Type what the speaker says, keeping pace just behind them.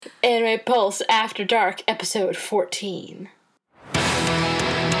Anime Pulse After Dark, episode 14.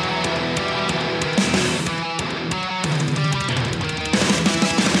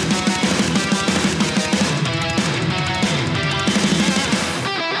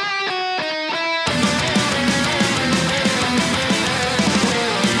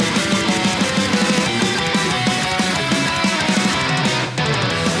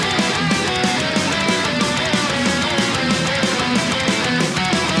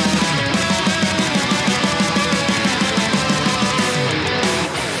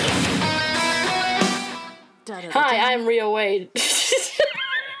 Hi, I'm Rio Wade.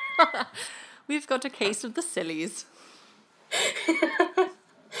 We've got a case of the sillies.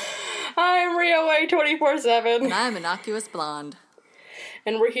 I'm Rio Wade 24/7. And I'm Innocuous Blonde.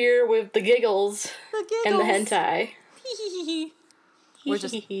 And we're here with the giggles. And the hentai. We're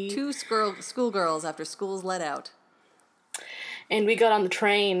just two schoolgirls after school's let out. And we got on the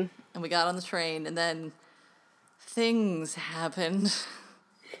train. And then things happened.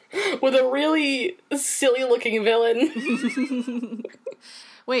 With a really silly-looking villain.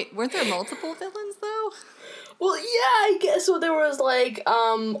 Wait, weren't there multiple villains, though? Well, yeah, I guess so. There was,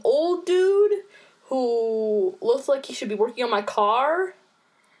 old dude who looked like he should be working on my car.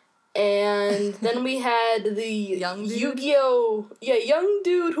 And then we had the young dude? YuGiOh. Yeah, young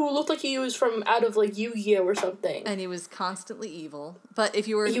dude who looked like he was from out of, YuGiOh or something. And he was constantly evil. But if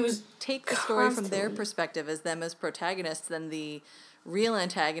you were to take the story from their perspective as them as protagonists, then the real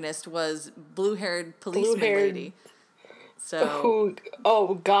antagonist was blue-haired policeman lady. So,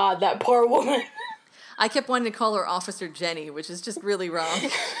 oh God, that poor woman. I kept wanting to call her Officer Jenny, which is just really wrong.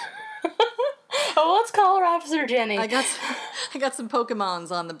 Oh, let's call her Officer Jenny. I got some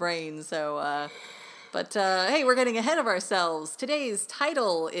Pokemons on the brain, so but hey, we're getting ahead of ourselves. Today's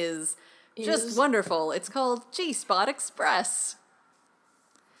title is just wonderful. It's called G-Spot Express.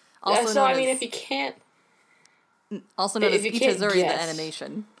 Also known as, if you can't... Also known as Itazuri the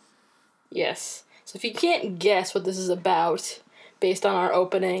animation. Yes. So if you can't guess what this is about, based on our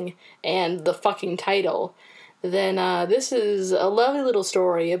opening and the fucking title, then this is a lovely little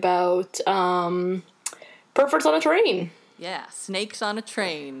story about perverts on a train. Yeah, snakes on a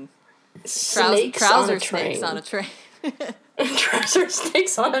train. Trouser snakes on a train. Trouser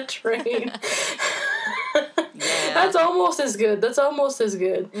snakes on a train. Yeah. That's almost as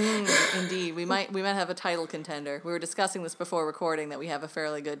good. Indeed. We might have a title contender. We were discussing this before recording that we have a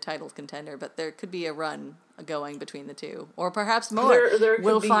fairly good title contender, but there could be a run going between the two. Or perhaps more.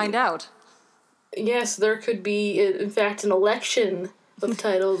 We'll find out. Yes, there could be, in fact, an election of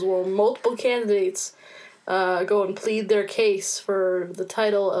titles where multiple candidates go and plead their case for the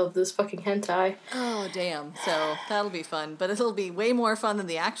title of this fucking hentai. Oh, damn. So, that'll be fun. But it'll be way more fun than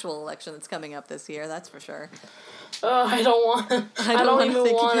the actual election that's coming up this year, that's for sure. I don't want to. I don't even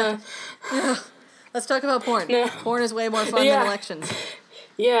want to. Let's talk about porn. No. Porn is way more fun than elections.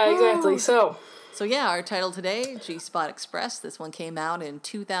 Yeah, exactly. So yeah, our title today, G-Spot Express. This one came out in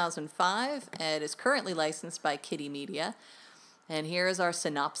 2005 and is currently licensed by Kitty Media. And here is our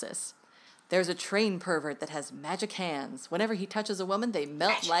synopsis. There's a train pervert that has magic hands. Whenever he touches a woman, they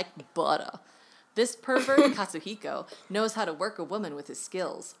melt like butter. This pervert, Katsuhiko, knows how to work a woman with his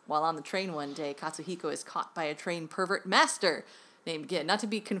skills. While on the train one day, Katsuhiko is caught by a train pervert master named Gin. Not to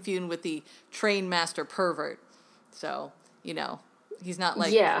be confused with the train master pervert. So, he's not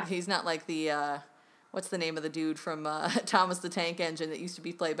like the, what's the name of the dude from Thomas the Tank Engine that used to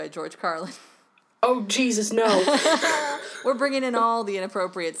be played by George Carlin? Oh, Jesus, no. We're bringing in all the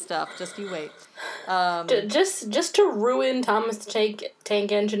inappropriate stuff. Just you wait. Just to ruin Thomas the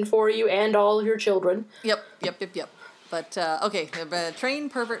Tank Engine for you and all of your children. Yep. But, okay, a train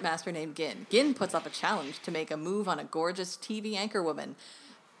pervert master named Gin. Gin puts up a challenge to make a move on a gorgeous TV anchor woman.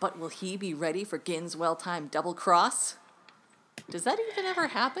 But will he be ready for Gin's well-timed double cross? Does that even ever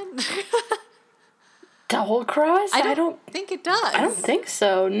happen? Double cross? I don't think it does. I don't think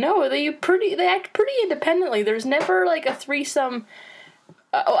so. No, they act pretty independently. There's never a threesome.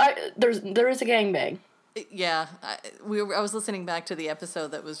 There is a gangbang. Yeah, I was listening back to the episode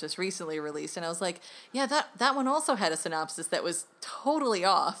that was just recently released, and I was like, yeah, that one also had a synopsis that was totally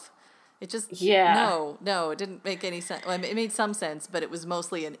off. It just no, it didn't make any sense. Well, it made some sense, but it was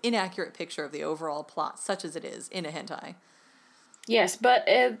mostly an inaccurate picture of the overall plot, such as it is in a hentai. Yes, but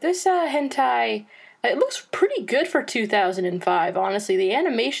this hentai. It looks pretty good for 2005, honestly. The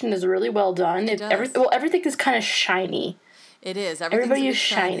animation is really well done. It does. Everything is kind of shiny. It is. Everybody is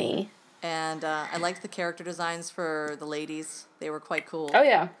shiny. And I liked the character designs for the ladies. They were quite cool. Oh,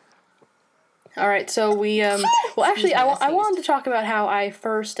 yeah. All right, so we well, actually, I wanted to talk about how I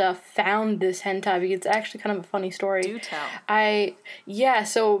first found this hentai because it's actually kind of a funny story. Do tell.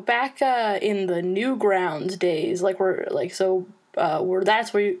 So back in the Newgrounds days,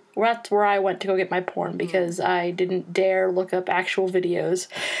 that's where I went to go get my porn because I didn't dare look up actual videos.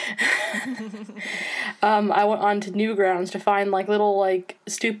 I went on to Newgrounds to find like little like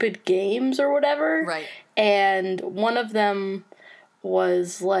stupid games or whatever. Right. And one of them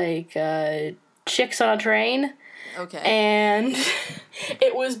was like Chicks on a Train. Okay. And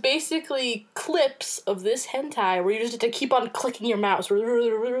it was basically clips of this hentai where you just had to keep on clicking your mouse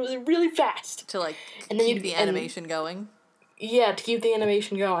really fast. To like and then keep the animation going? Yeah, to keep the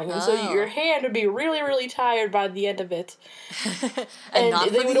animation going. And so your hand would be really, really tired by the end of it. and not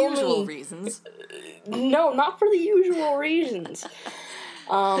for the usual reasons. No, not for the usual reasons.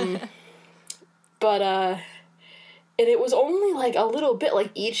 But and it was only like a little bit, like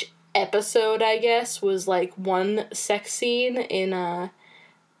each episode, I guess, was like one sex scene in the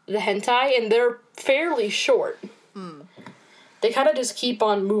hentai, and they're fairly short. They kind of just keep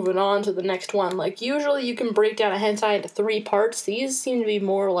on moving on to the next one. Like, usually you can break down a hentai into 3 parts. These seem to be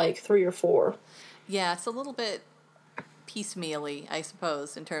more like 3 or 4. Yeah, it's a little bit piecemeal-y, I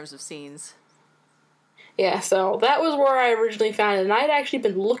suppose, in terms of scenes. Yeah, so that was where I originally found it, and I'd actually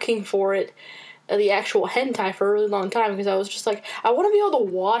been looking for it, the actual hentai, for a really long time, because I was just like, I want to be able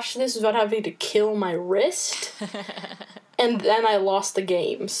to watch this without having to kill my wrist. And then I lost the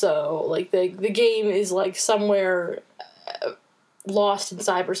game, so, like, the game is, like, somewhere lost in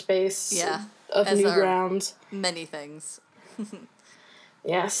cyberspace of Newgrounds. Many things.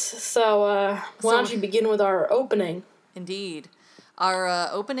 Yes, so why don't you begin with our opening? Indeed. Our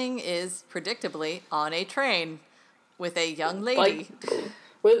opening is, predictably, on a train with a young lady.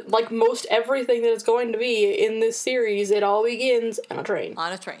 With most everything that it's going to be in this series, it all begins on a train.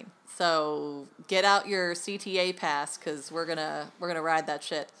 On a train. So get out your CTA pass, because we're gonna ride that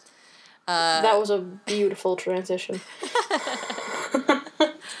shit. That was a beautiful transition.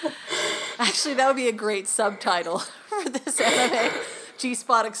 Actually, that would be a great subtitle for this anime.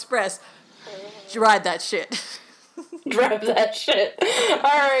 G-Spot Express. Ride that shit. Drive that shit.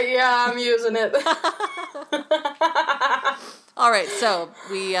 Alright, yeah, I'm using it. Alright, so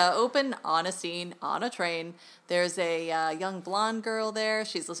we open on a scene, on a train. There's a young blonde girl there.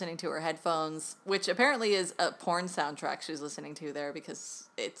 She's listening to her headphones, which apparently is a porn soundtrack she's listening to there, because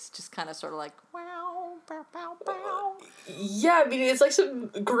it's just kind of sort of like, wow, bow, bow, bow. Yeah, I mean, it's like some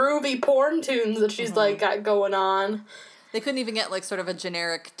groovy porn tunes that she's like got going on. They couldn't even get like sort of a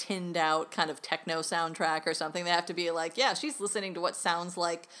generic tinned out kind of techno soundtrack or something. They have to be like, yeah, she's listening to what sounds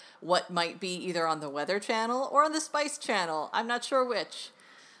like what might be either on the Weather Channel or on the Spice Channel. I'm not sure which.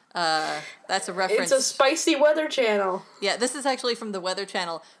 That's a reference. It's a spicy Weather Channel. Yeah, this is actually from the Weather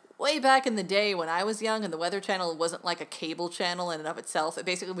Channel. Way back in the day when I was young and the Weather Channel wasn't like a cable channel in and of itself. It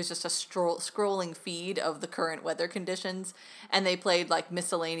basically was just a scrolling feed of the current weather conditions. And they played like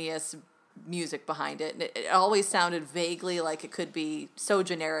miscellaneous music behind it. And it always sounded vaguely like it could be so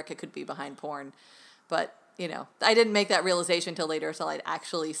generic it could be behind porn. But, you know, I didn't make that realization until later, until I'd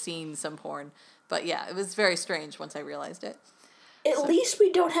actually seen some porn. But yeah, it was very strange once I realized it. At least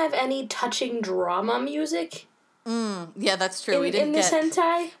we don't have any touching drama music. Yeah, that's true. In this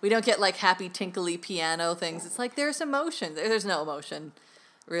hentai? We don't get like happy tinkly piano things. It's like there's emotion. There's no emotion,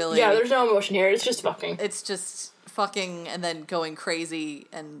 really. Yeah, there's no emotion here. It's just fucking. It's just fucking and then going crazy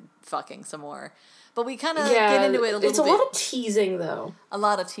and fucking some more. But we kind of get into it a little bit. It's a lot of teasing, though. A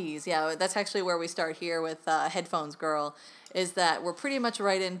lot of tease, yeah. That's actually where we start here with Headphones Girl, is that we're pretty much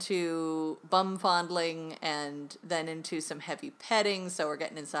right into bum fondling and then into some heavy petting, so we're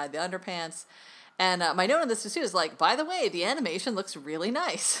getting inside the underpants. And my note on this too is like, by the way, the animation looks really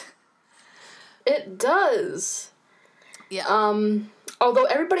nice. It does. Yeah. Although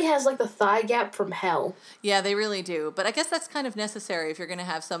everybody has like the thigh gap from hell. Yeah, they really do. But I guess that's kind of necessary if you're going to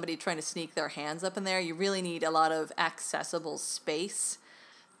have somebody trying to sneak their hands up in there. You really need a lot of accessible space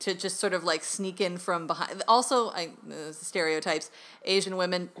to just sort of like sneak in from behind. Also, stereotypes, Asian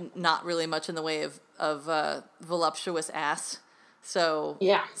women, not really much in the way of voluptuous ass. So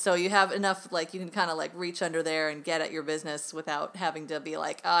yeah. So you have enough, like, you can kind of like reach under there and get at your business without having to be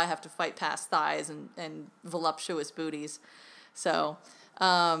like, I have to fight past thighs and voluptuous booties. So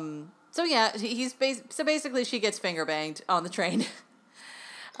yeah, so basically she gets finger banged on the train.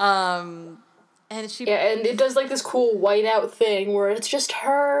 And it does like this cool whiteout thing where it's just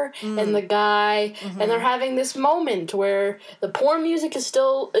her and the guy, and they're having this moment where the porn music is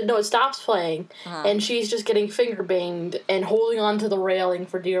it stops playing, and she's just getting finger banged and holding on to the railing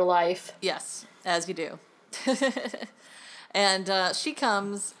for dear life. Yes, as you do. And she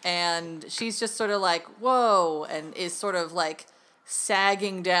comes, and she's just sort of like, whoa, and is sort of like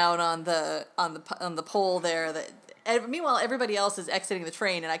sagging down on the pole there. Meanwhile, everybody else is exiting the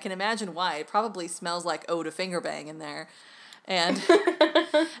train, and I can imagine why. It probably smells like eau de finger bang in there. And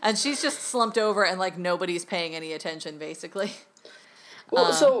and she's just slumped over, and like nobody's paying any attention, basically.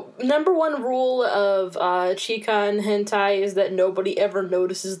 Well, so number one rule of Chikan hentai is that nobody ever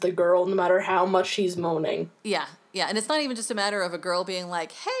notices the girl, no matter how much she's moaning. Yeah, and it's not even just a matter of a girl being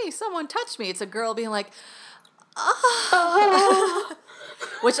like, "Hey, someone touched me." It's a girl being like, "Ah,"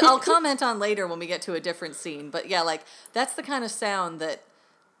 which I'll comment on later when we get to a different scene. But yeah, like that's the kind of sound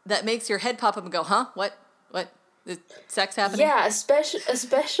that makes your head pop up and go, "Huh? What? Is sex happening?" Yeah,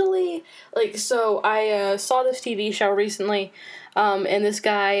 especially like, so I saw this TV show recently, and this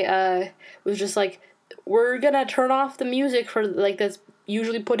guy was just like, we're gonna turn off the music for like that's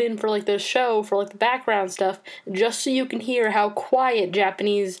usually put in for like the show for like the background stuff, just so you can hear how quiet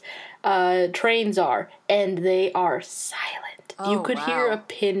Japanese trains are, and they are silent. Oh, you could hear a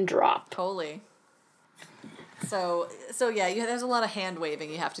pin drop. Totally. So yeah, there's a lot of hand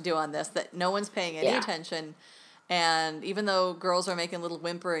waving you have to do on this that no one's paying any attention. And even though girls are making little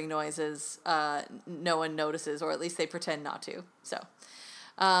whimpering noises, no one notices, or at least they pretend not to. So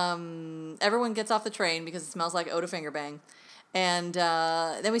everyone gets off the train because it smells like eau de finger bang. And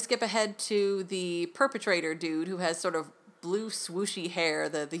then we skip ahead to the perpetrator dude who has sort of blue swooshy hair,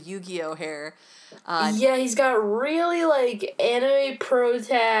 the YuGiOh hair. Yeah, he's got really like anime pro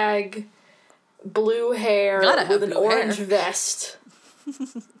tag blue hair with an orange vest.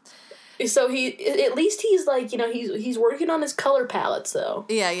 So at least he's like, he's working on his color palettes though.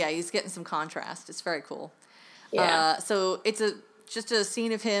 Yeah, he's getting some contrast. It's very cool. Yeah. So it's just a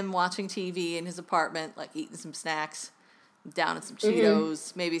scene of him watching TV in his apartment, like eating some snacks, down in some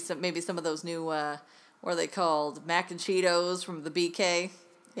Cheetos, maybe some of those new what are they called? Mac and Cheetos from the BK.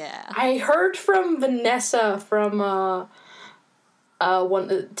 Yeah. I heard from Vanessa from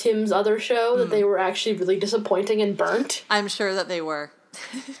Tim's other show that they were actually really disappointing and burnt. I'm sure that they were.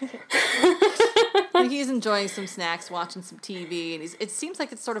 He's enjoying some snacks, watching some TV, and it seems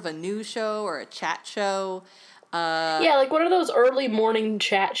like it's sort of a news show or a chat show. Yeah, like one of those early morning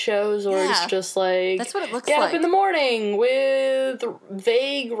chat shows where it's just like, that's what it looks get like. up in the morning with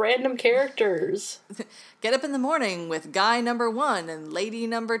vague random characters. Get up in the morning with guy number 1 and lady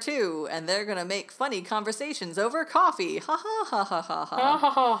number 2, and they're gonna make funny conversations over coffee. Ha ha ha ha ha ha. Ha ha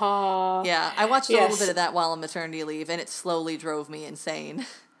ha ha. Yeah, I watched a little bit of that while on maternity leave, and it slowly drove me insane.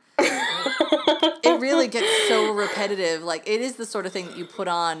 It really gets so repetitive. Like, it is the sort of thing that you put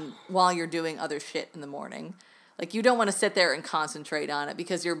on while you're doing other shit in the morning. Like, you don't want to sit there and concentrate on it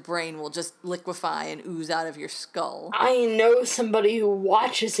because your brain will just liquefy and ooze out of your skull. I know somebody who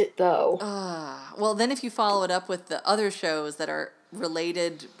watches it, though. Well, then if you follow it up with the other shows that are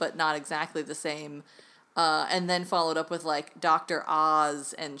related but not exactly the same, and then followed up with, like, Dr.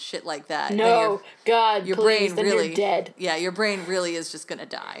 Oz and shit like that. No, God, your please, brain then really, you're dead. Yeah, your brain really is just gonna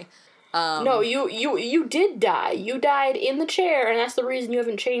die. No, you did die. You died in the chair, and that's the reason you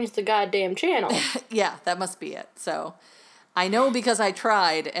haven't changed the goddamn channel. Yeah, that must be it. So, I know because I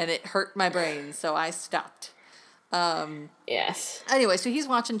tried, and it hurt my brain, so I stopped. Yes. Anyway, so he's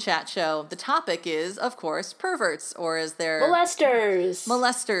watching chat show. The topic is, of course, perverts, or as they're...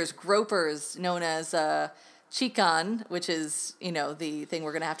 Molesters, gropers, known as Chikan, which is, the thing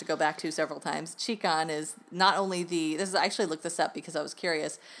we're going to have to go back to several times. Chikan is not only I actually looked this up because I was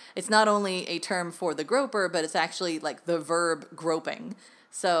curious. It's not only a term for the groper, but it's actually like the verb groping.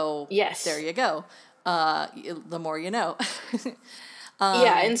 So, yes. There you go. The more you know.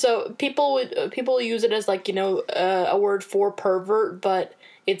 Yeah, and so people use it as like, a word for pervert, but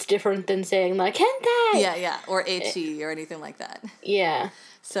it's different than saying like hentai. Yeah, or ecchi or anything like that. Yeah.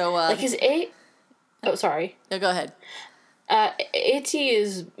 So, like oh, sorry. No, go ahead. Ecchi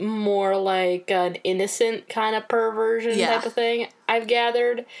is more like an innocent kind of perversion type of thing, I've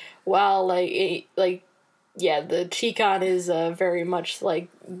gathered. While the Chikan is very much like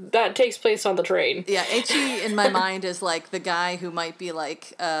that takes place on the train. Yeah, ecchi in my mind is like the guy who might be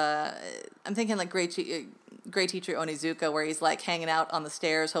like I'm thinking like Great Teacher Onizuka, where he's like hanging out on the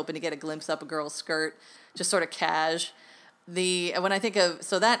stairs hoping to get a glimpse up a girl's skirt, just sort of cash. When I think of,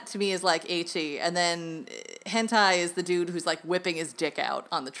 so that to me is like ecchi, and then hentai is the dude who's like whipping his dick out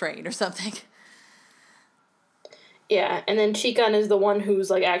on the train or something. Yeah, and then Chikan is the one who's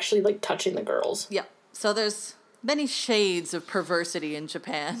like actually like touching the girls. Yep. So there's many shades of perversity in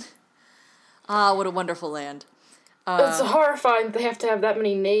Japan. Ah, what a wonderful land. It's horrifying they have to have that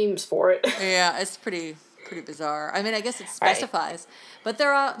many names for it. Yeah, it's pretty pretty bizarre. I mean, I guess it specifies. Right. But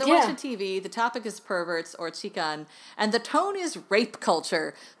they're watching TV. The topic is perverts or Chikan. And the tone is rape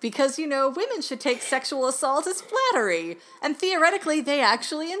culture. Because, women should take sexual assault as flattery. And theoretically, they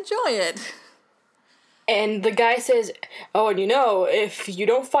actually enjoy it. And the guy says, oh, and if you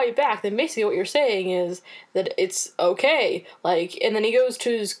don't fight back, then basically what you're saying is that it's okay. And then he goes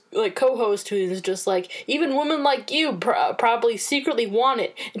to his, co-host who is just even women like you probably secretly want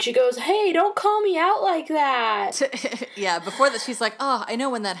it. And she goes, hey, don't call me out like that. Yeah, before that she's like, oh, I know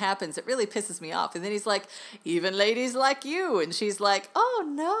when that happens. It really pisses me off. And then he's like, even ladies like you. And she's like, oh,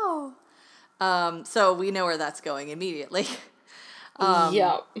 no. So we know where that's going immediately.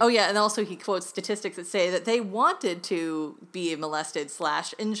 Yeah. Oh, yeah, and also he quotes statistics that say that they wanted to be molested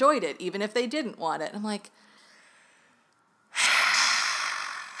 / enjoyed it, even if they didn't want it. And I'm like,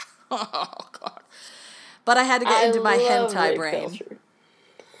 oh, God. But I had to get into my hentai brain. Culture.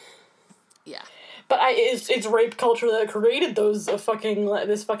 Yeah. But it's rape culture that created those this fucking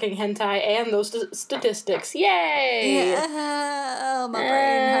hentai and those statistics. Yay! Yeah, my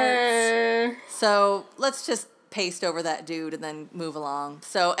brain hurts. So let's just paste over that dude and then move along.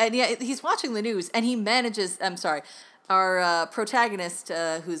 So, and yeah, he's watching the news and he manages, our protagonist,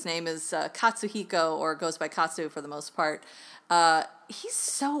 whose name is Katsuhiko, or goes by Katsu for the most part, he's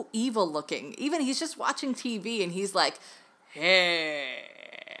so evil looking. Even he's just watching TV and he's like, hey,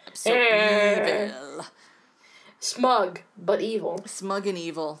 I'm so evil. Smug, but evil. Smug and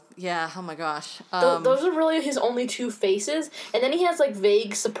evil. Yeah, oh my gosh. Those are really his only two faces. And then he has,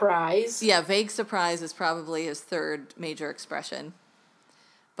 vague surprise. Yeah, vague surprise is probably his third major expression.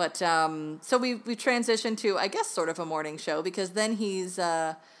 But, so we transitioned to, I guess, sort of a morning show, because then he's,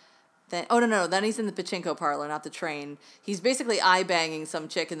 then he's in the pachinko parlor, not the train. He's basically eye-banging some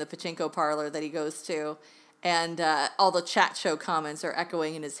chick in the pachinko parlor that he goes to. And all the chat show comments are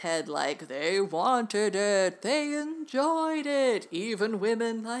echoing in his head like, they wanted it, they enjoyed it, even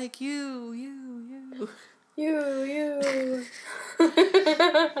women like you. You.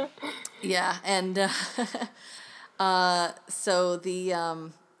 Yeah, and so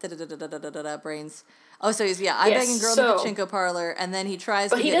the brains. Oh, so he's eye-banging girl in the pachinko parlor, and then he tries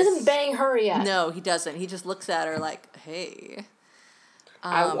to But he doesn't bang her yet. No, he doesn't. He just looks at her like, hey.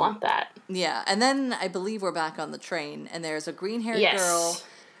 I want that. Yeah, and then I believe we're back on the train, and there's a green-haired girl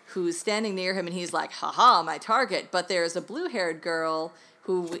who's standing near him, and he's like, haha, my target. But there's a blue-haired girl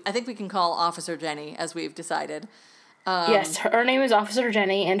who I think we can call Officer Jenny, as we've decided. Yes, her name is Officer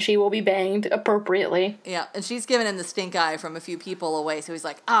Jenny, and she will be banged appropriately. Yeah, and she's giving him the stink eye from a few people away, so he's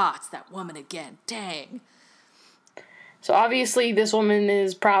like, it's that woman again, dang. So obviously this woman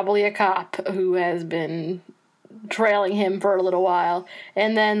is probably a cop who has been trailing him for a little while,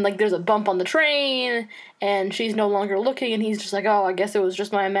 and then there's a bump on the train and she's no longer looking, and he's just like, oh, I guess it was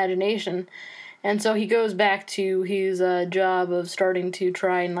just my imagination. And so he goes back to his job of starting to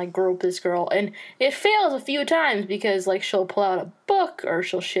try and grope this girl, and it fails a few times because she'll pull out a book or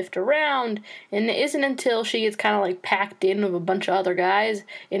she'll shift around, and it isn't until she gets kind of packed in with a bunch of other guys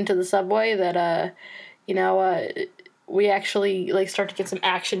into the subway that we actually start to get some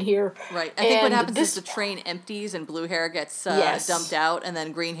action here. Right. I think what happens is the train empties and blue hair gets dumped out, and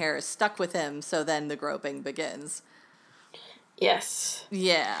then green hair is stuck with him, so then the groping begins. Yes.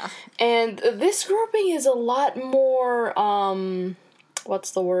 Yeah. And this groping is a lot more,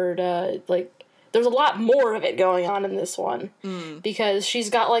 what's the word? There's a lot more of it going on in this one. Because she's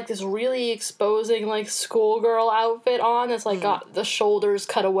got, this really exposing, schoolgirl outfit on that's, got the shoulders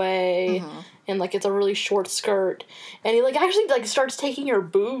cut away. Mm-hmm. And, it's a really short skirt. And he, actually, starts taking her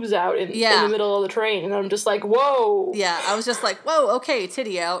boobs out in the middle of the train. And I'm just like, whoa. Yeah, I was just like, whoa, okay,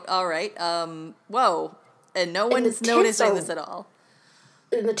 titty out, all right. Whoa. And no one is noticing this at all.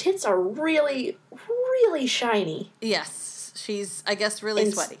 And the tits are really, really shiny. Yes. She's, I guess,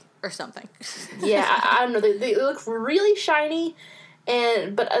 really sweaty or something. Yeah, I don't know. They look really shiny.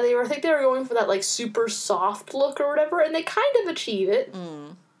 But I think they were going for that, super soft look or whatever. And they kind of achieve it.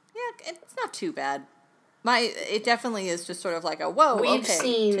 Yeah, it's not too bad. It definitely is just sort of like a, whoa,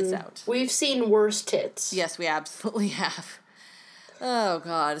 tits out. We've seen worse tits. Yes, we absolutely have. Oh,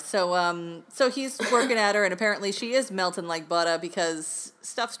 God. So he's working at her, and apparently she is melting like butter because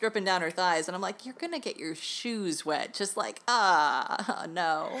stuff's dripping down her thighs. And I'm like, you're going to get your shoes wet. Just no.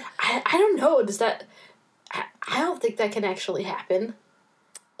 I don't know. Does that... I don't think that can actually happen.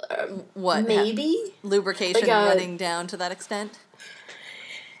 What? Maybe? Lubrication running down to that extent?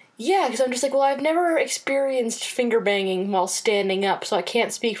 Yeah, because I'm just like, well, I've never experienced finger banging while standing up, so I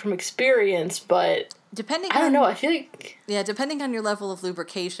can't speak from experience, but... I don't know, I feel like... Yeah, depending on your level of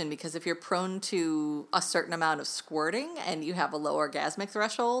lubrication, because if you're prone to a certain amount of squirting and you have a low orgasmic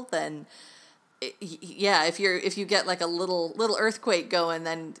threshold, then yeah, if you get like a little earthquake going,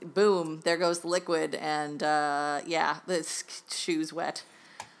 then boom, there goes the liquid, and yeah, the shoe's wet.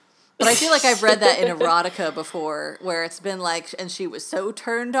 But I feel like I've read that in erotica before, where it's been like, and she was so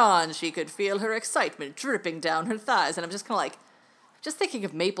turned on, she could feel her excitement dripping down her thighs, and I'm just kind of like, just thinking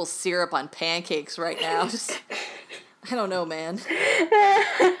of maple syrup on pancakes right now. Just, I don't know, man.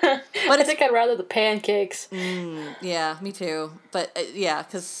 But I think I'd rather the pancakes. Yeah, me too. But yeah,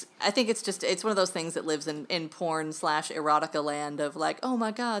 because I think it's one of those things that lives in porn / erotica land of like, oh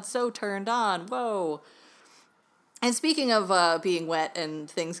my God, so turned on, whoa. And speaking of being wet and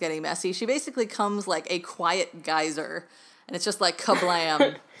things getting messy, she basically comes like a quiet geyser, and it's just like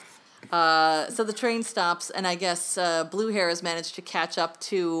kablam. So the train stops, and I guess Blue Hair has managed to catch up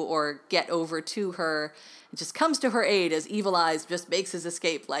to or get over to her. It just comes to her aid as Evil Eyes just makes his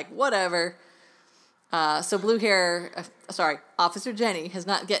escape, like, whatever. So Blue Hair, Officer Jenny has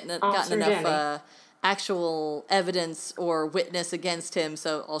not gotten enough actual evidence or witness against him,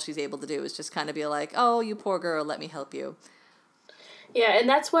 so all she's able to do is just kind of be like, oh, you poor girl, let me help you. Yeah, and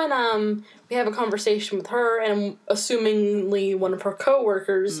that's when we have a conversation with her and assumingly one of her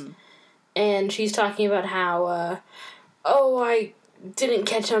coworkers, and she's talking about how, I didn't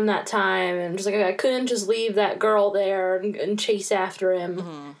catch him that time, and just like, I couldn't just leave that girl there and chase after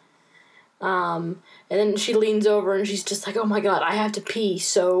him. And then she leans over and she's just like, oh my God, I have to pee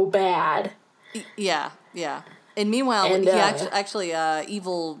so bad. Yeah. And meanwhile,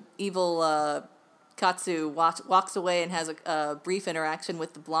 evil Katsu walks away and has a brief interaction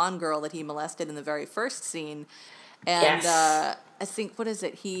with the blonde girl that he molested in the very first scene. And I think, what is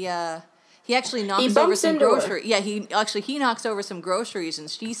it? He actually knocks over some groceries. Yeah, he knocks over some groceries, and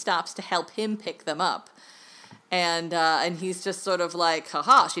she stops to help him pick them up. And he's just sort of like,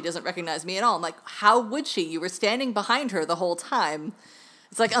 haha, she doesn't recognize me at all. I'm like, how would she? You were standing behind her the whole time.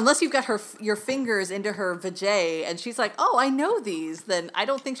 It's like, unless you've got your fingers into her vajay, and she's like, oh, I know these, then I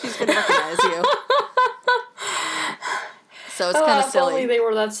don't think she's going to recognize you. So it's kind of silly. If only they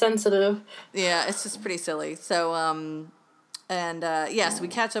were that sensitive. Yeah, it's just pretty silly. So, so we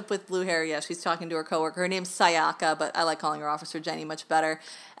catch up with Blue Hair. Yeah, she's talking to her coworker. Her name's Sayaka, but I like calling her Officer Jenny much better.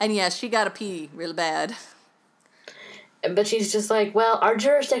 And yeah, she got to pee real bad. But she's just like, well, our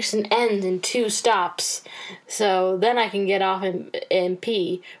jurisdiction ends in 2 stops, so then I can get off and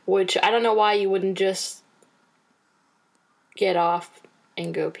pee, which I don't know why you wouldn't just get off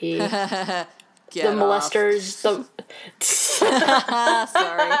and go pee. The molesters, Sorry.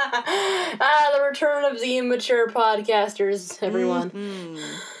 The return of the immature podcasters, everyone. Mm-hmm.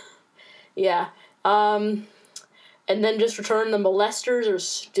 Yeah. And then just return, the molesters are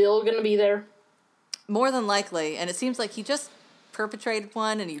still gonna be there. More than likely, and it seems like he just perpetrated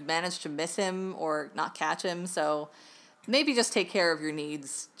one and you managed to miss him or not catch him, so maybe just take care of your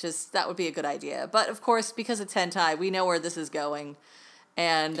needs. That would be a good idea. But of course, because it's hentai, we know where this is going,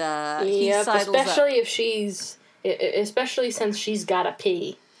 and he sidles especially since she's gotta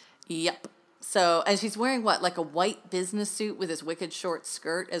pee. Yep. So, and she's wearing what, like a white business suit with this wicked short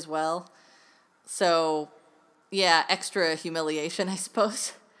skirt as well. So, yeah, extra humiliation, I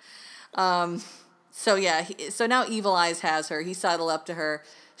suppose. So yeah, so now Evil Eyes has her. He sidled up to her.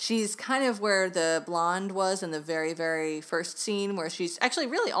 She's kind of where the blonde was in the very, very first scene, where she's actually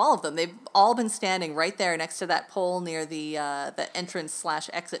really all of them. They've all been standing right there next to that pole near the entrance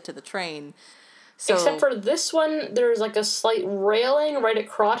 / exit to the train. So, except for this one, there's like a slight railing right at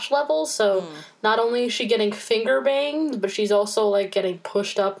crotch level. So not only is she getting finger banged, but she's also like getting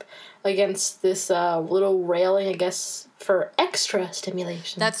pushed up against this little railing, I guess, for extra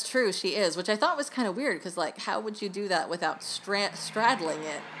stimulation. That's true, she is, which I thought was kind of weird, because, like, how would you do that without straddling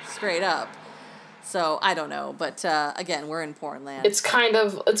it straight up? So, I don't know, but, again, we're in porn land. It's kind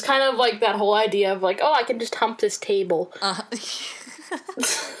of like that whole idea of, like, oh, I can just hump this table. At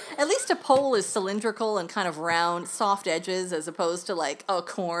least a pole is cylindrical and kind of round, soft edges, as opposed to, like, a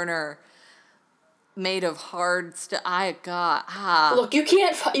corner made of hard Look, you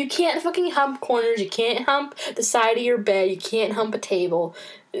can't fucking hump corners. You can't hump the side of your bed. You can't hump a table.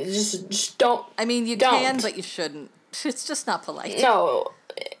 Just don't. I mean, you can, but you shouldn't. It's just not polite. No.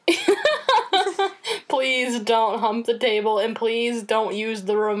 Please don't hump the table, and please don't use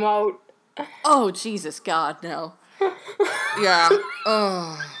the remote. Oh, Jesus God, no. Yeah.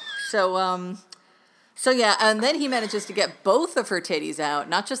 Oh. So yeah, and then he manages to get both of her titties out,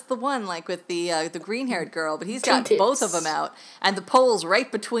 not just the one, like with the green-haired girl, but he's got both of them out, and the pole's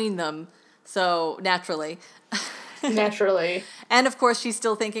right between them, so naturally. Naturally. And of course, she's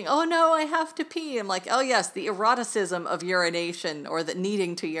still thinking, "Oh no, I have to pee." I'm like, "Oh yes, the eroticism of urination or the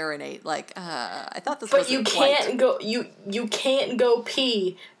needing to urinate." Like, I thought this. But you can't go. You can't go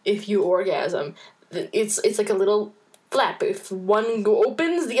pee if you orgasm. It's like a little flap. If one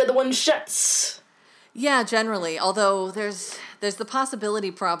opens, the other one shuts. Yeah, generally. Although there's the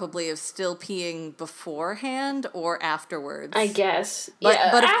possibility probably of still peeing beforehand or afterwards. I guess. But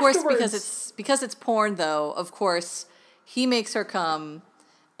yeah, but of afterwards. course because it's porn though, of course, he makes her come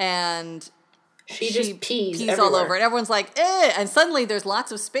and she just pees all over it. Everyone's like, "Eh," and suddenly there's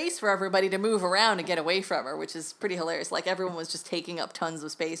lots of space for everybody to move around and get away from her, which is pretty hilarious. Like everyone was just taking up tons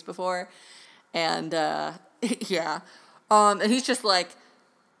of space before. And yeah. And he's just like,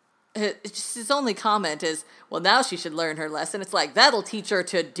 his only comment is, "Well, now she should learn her lesson." It's like, that'll teach her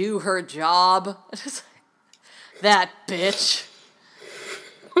to do her job. That bitch.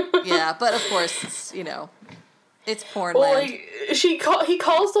 Yeah, but of course, it's porn land. Like, he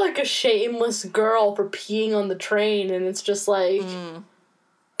calls like a shameless girl for peeing on the train, and it's just like,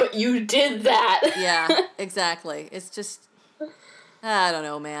 but you did that. Yeah, exactly. It's just, I don't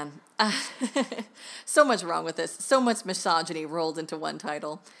know, man. So much wrong with this. So much misogyny rolled into one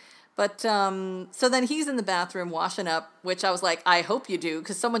title. But, so then he's in the bathroom washing up, which I was like, I hope you do,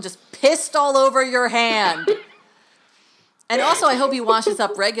 because someone just pissed all over your hand. And also, I hope he washes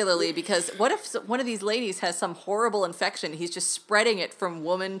up regularly, because what if one of these ladies has some horrible infection? He's just spreading it from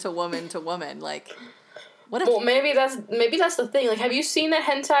woman to woman to woman. Like, what if... Well, maybe that's the thing. Like, have you seen that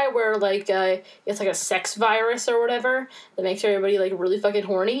hentai where, like, it's like a sex virus or whatever that makes everybody, like, really fucking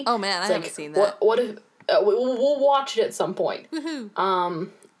horny? Oh, man, I haven't seen that. What if... we'll watch it at some point. Woohoo.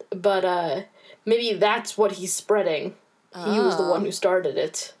 But maybe that's what he's spreading. He was the one who started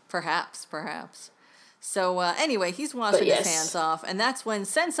it. Perhaps. So, anyway, he's washing his hands off, and that's when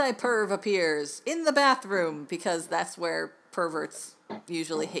Sensei Perv appears in the bathroom, because that's where perverts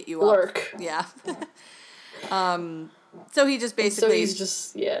usually hit you Lurk. up. Yeah. So he just basically... So he's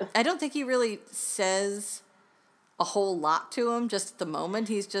just, yeah. I don't think he really says a whole lot to him, just at the moment.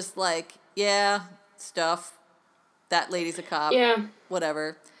 He's just like, yeah, stuff. That lady's a cop. Yeah.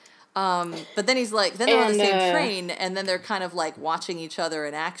 Whatever. But then he's like, then they're on the same train, and then they're kind of like watching each other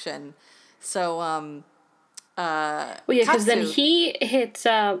in action. So, well, yeah, because then he hits,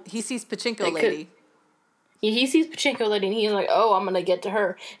 he sees Pachinko Lady. He sees Pachinko Lady, and he's like, oh, I'm gonna get to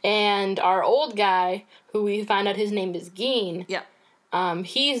her. And our old guy, who we find out his name is Geen. Yeah.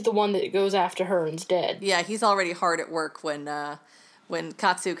 He's the one that goes after her instead. Yeah, he's already hard at work when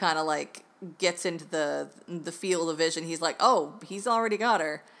Katsu kind of like gets into the field of vision. He's like, oh, he's already got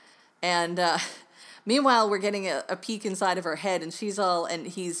her. And meanwhile, we're getting a peek inside of her head, and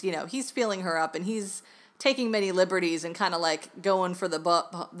he's feeling her up, and he's taking many liberties and kind of like going for the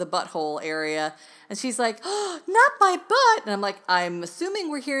butthole area. And she's like, oh, not my butt. And I'm like, I'm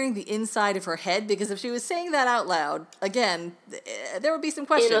assuming we're hearing the inside of her head, because if she was saying that out loud, again, there would be some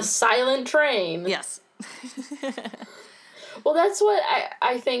questions. In a silent train. Yes. Well, that's what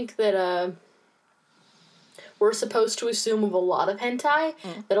I think that we're supposed to assume of a lot of hentai,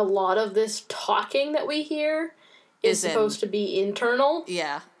 that a lot of this talking that we hear is supposed to be internal.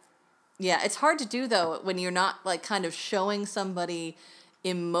 Yeah. Yeah, it's hard to do, though, when you're not, like, kind of showing somebody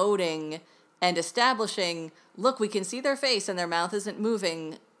emoting and establishing, look, we can see their face and their mouth isn't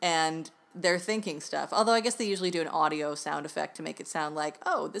moving and they're thinking stuff. Although I guess they usually do an audio sound effect to make it sound like,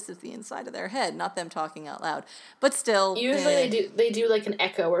 oh, this is the inside of their head, not them talking out loud. But still... Usually they do like an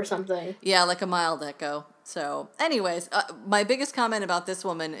echo or something. Yeah, like a mild echo. So, anyways, my biggest comment about this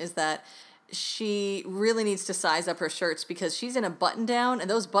woman is that she really needs to size up her shirts, because she's in a button down and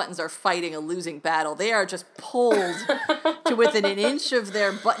those buttons are fighting a losing battle. They are just pulled to within an inch of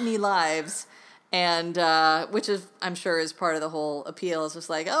their buttony lives. And, which is, I'm sure, is part of the whole appeal. It's just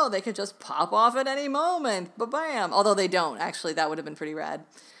like, oh, they could just pop off at any moment. Ba-bam. Although they don't, actually. That would have been pretty rad.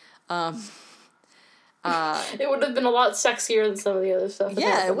 It would have been a lot sexier than some of the other stuff.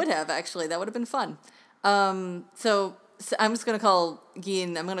 Yeah, it would have, actually. That would have been fun. So I'm just going to call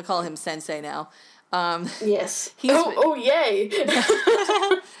Geen, I'm going to call him Sensei now. Yes. Yay!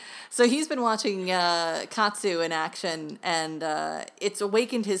 So he's been watching Katsu in action, and it's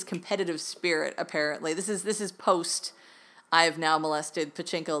awakened his competitive spirit, apparently. This is post I've now molested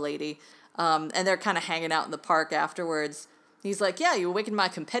Pachinko Lady, and they're kind of hanging out in the park afterwards. He's like, yeah, you awakened my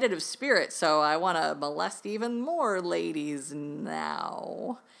competitive spirit, so I want to molest even more ladies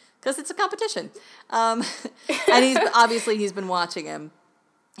now. Because it's a competition. And he's been watching him.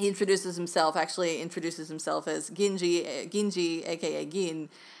 he introduces himself as Ginji, aka Gin,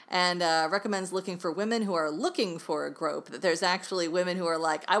 and recommends looking for women who are looking for a grope. That there's actually women who are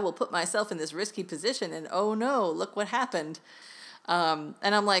like, I will put myself in this risky position, and oh no, look what happened. And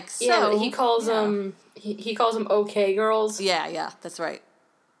I'm like, so yeah, he calls them he calls them okay girls. Yeah, that's right.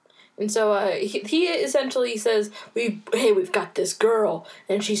 And so he essentially says, we've got this girl,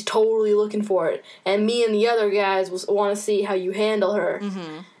 and she's totally looking for it, and me and the other guys want to see how you handle her.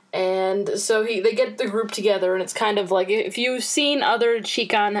 Mm-hmm. And so they get the group together, and it's kind of like, if you've seen other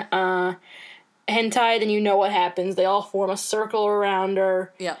Chikan hentai, then you know what happens. They all form a circle around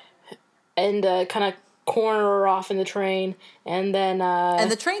her. Yeah. And kind of corner her off in the train, and then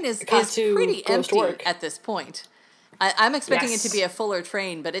and the train is pretty empty at this point. I'm expecting it to be a fuller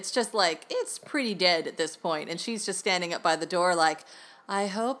train, but it's just like, it's pretty dead at this point. And she's just standing up by the door like, I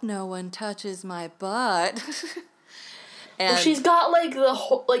hope no one touches my butt. And she's got like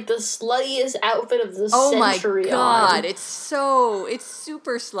the sluttiest outfit of the century on. Oh my god, it's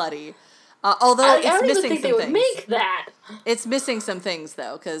super slutty. Although it's I missing think some they would things. make that. It's missing some things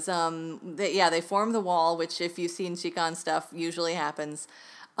though, because they form the wall, which if you've seen Chikan stuff usually happens,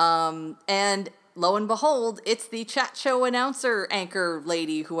 and lo and behold, it's the chat show announcer anchor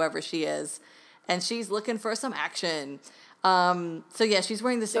lady, whoever she is, and she's looking for some action. So yeah, she's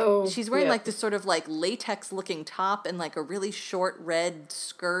wearing this. Like this sort of like latex looking top and like a really short red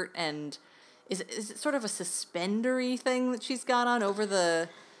skirt, and is it sort of a suspendery thing that she's got on over the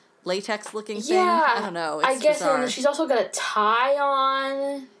latex looking thing? I don't know. It's I guess, bizarre. and she's also got a tie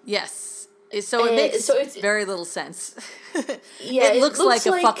on. Yes. So it makes very little sense. Yeah, it looks like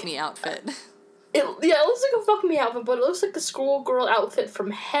a fuck me outfit. It looks like a fuck me outfit, but it looks like the schoolgirl outfit from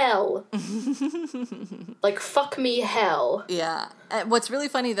hell. Like, fuck me hell. Yeah. What's really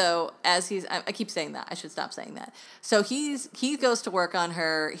funny, though, I keep saying that. I should stop saying that. So he goes to work on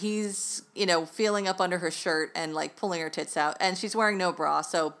her. He's, feeling up under her shirt and, like, pulling her tits out. And she's wearing no bra,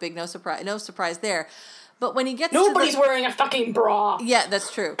 so no surprise there. But when he gets Nobody's wearing a fucking bra. Yeah,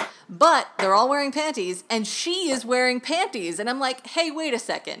 that's true. But they're all wearing panties, and she is wearing panties. And I'm like, hey, wait a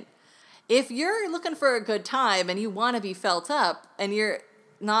second. If you're looking for a good time and you want to be felt up and you're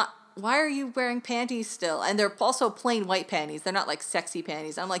not, why are you wearing panties still? And they're also plain white panties. They're not like sexy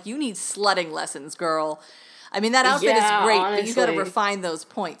panties. I'm like, you need slutting lessons, girl. I mean, that outfit is great, honestly. But you got to refine those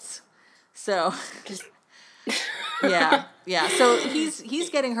points. So, yeah. So he's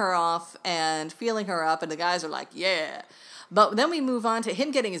getting her off and feeling her up, and the guys are like, yeah. But then we move on to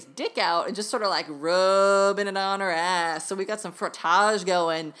him getting his dick out and just sort of like rubbing it on her ass. So we got some frottage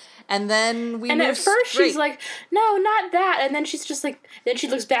going. And then And at first she's like, no, not that. And then she's just like, then she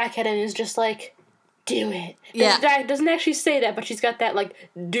looks back at him and is just like, do it. Yeah. Doesn't actually say that, but she's got that like,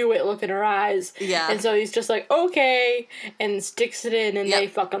 do it look in her eyes. Yeah. And so he's just like, okay. And sticks it in and they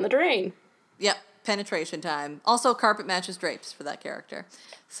fuck on the drain. Yep. Penetration time. Also, carpet matches drapes for that character.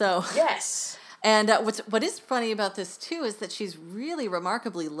 So. Yes. And what is funny about this, too, is that she's really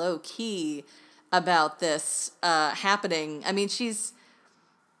remarkably low-key about this happening. I mean,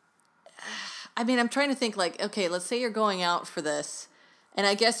 I'm trying to think, like, okay, let's say you're going out for this, and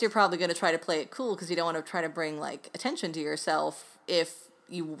I guess you're probably going to try to play it cool because you don't want to try to bring, like, attention to yourself if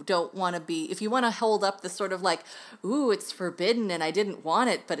you want to hold up this sort of, like, ooh, it's forbidden and I didn't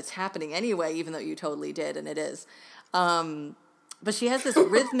want it, but it's happening anyway, even though you totally did, and it is. But she has this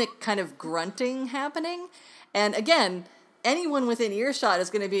rhythmic kind of grunting happening. And again, anyone within earshot is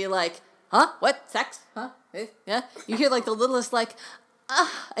going to be like, huh? What? Sex? Huh? Yeah? You hear like the littlest like,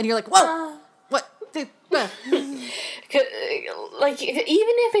 and you're like, whoa! What? Like, even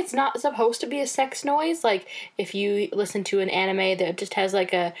if it's not supposed to be a sex noise, like, if you listen to an anime that just has,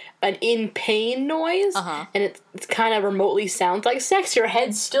 like, an in-pain noise, and it kind of remotely sounds like sex, your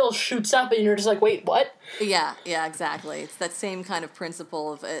head still shoots up, and you're just like, wait, what? Yeah, exactly. It's that same kind of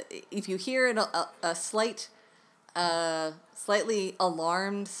principle of, if you hear it a slightly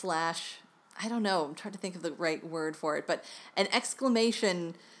alarmed / I don't know, I'm trying to think of the right word for it, but an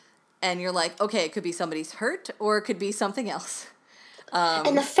exclamation, and you're like, okay, it could be somebody's hurt, or it could be something else.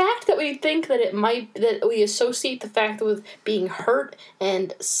 And the fact that we think that that we associate the fact with being hurt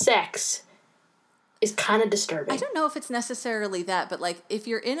and sex is kind of disturbing. I don't know if it's necessarily that, but like if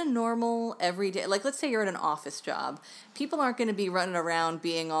you're in a normal everyday, like let's say you're in an office job, people aren't going to be running around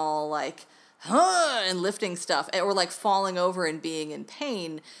being all like, huh, and lifting stuff, or like falling over and being in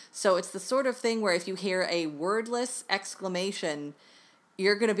pain. So it's the sort of thing where if you hear a wordless exclamation,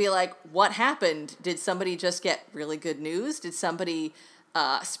 you're going to be like, what happened? Did somebody just get really good news? Did somebody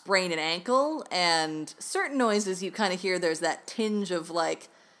sprain an ankle? And certain noises you kind of hear, there's that tinge of like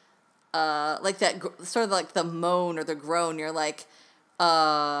that sort of like the moan or the groan. You're like,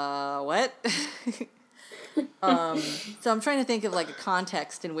 What? So I'm trying to think of like a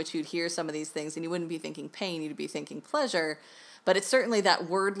context in which you'd hear some of these things and you wouldn't be thinking pain, you'd be thinking pleasure. But it's certainly that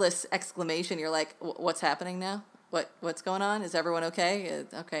wordless exclamation. You're like, what's happening now? What's going on? Is everyone okay?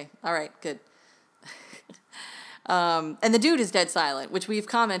 Okay. All right, good. And the dude is dead silent, which we've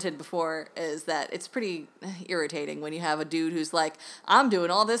commented before is that it's pretty irritating when you have a dude who's like, I'm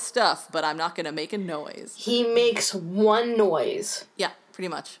doing all this stuff, but I'm not going to make a noise. He makes one noise. Yeah, pretty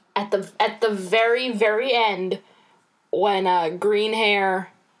much. At the very, very end, when green hair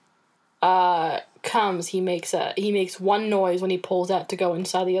comes, he makes one noise when he pulls out to go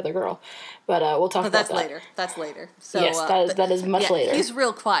inside the other girl. But we'll talk about that. Later. That's later. So, yes, that is much later. He's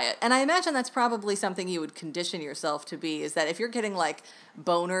real quiet. And I imagine that's probably something you would condition yourself to be, is that if you're getting, like,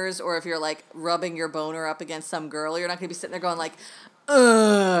 boners or if you're, like, rubbing your boner up against some girl, you're not going to be sitting there going, like,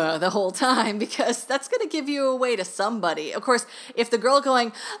 the whole time, because that's going to give you away to somebody. Of course, if the girl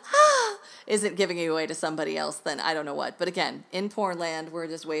going, isn't giving you away to somebody else, then I don't know what. But again, in porn land, we're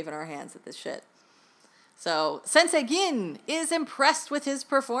just waving our hands at this shit. So, Sensei Gin is impressed with his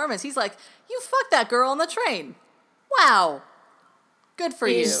performance. He's like, you fucked that girl on the train. Wow. Good for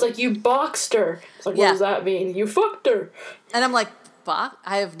you. He's like, you boxed her. It's like, what does that mean? You fucked her. And I'm like,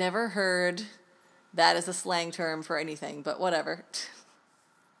 I have never heard that as a slang term for anything, but whatever.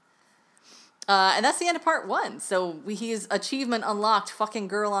 And that's the end of part 1. So he's achievement unlocked, fucking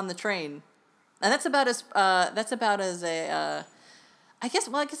girl on the train. And that's about as I guess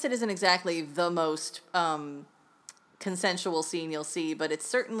it isn't exactly the most consensual scene you'll see, but it's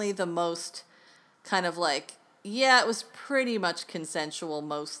certainly the most kind of like, yeah, it was pretty much consensual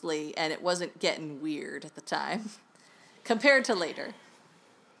mostly, and it wasn't getting weird at the time, compared to later.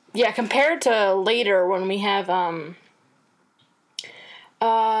 Yeah, compared to later when we have,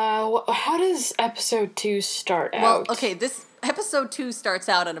 how does episode 2 start out? Well, okay, this episode 2 starts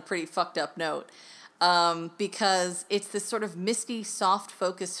out on a pretty fucked up note. Because it's this sort of misty,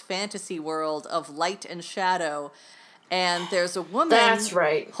 soft-focused fantasy world of light and shadow, and there's a woman That's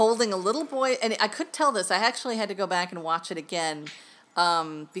right. holding a little boy, and I could tell this. I actually had to go back and watch it again,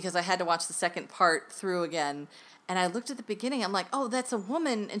 because I had to watch the second part through again, and I looked at the beginning, I'm like, oh, that's a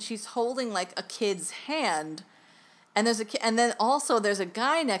woman, and she's holding, like, a kid's hand, and then also there's a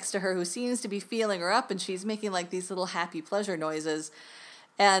guy next to her who seems to be feeling her up, and she's making, like, these little happy pleasure noises.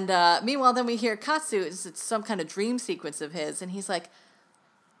 And meanwhile, then we hear Katsu, it's some kind of dream sequence of his, and he's like,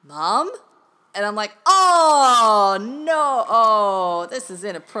 Mom? And I'm like, oh, no, oh, this is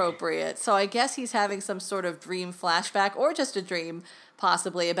inappropriate. So I guess he's having some sort of dream flashback, or just a dream,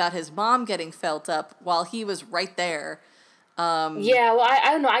 possibly, about his mom getting felt up while he was right there. Yeah, well,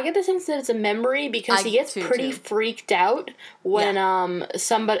 I don't know. I get the sense that it's a memory because he gets pretty freaked out when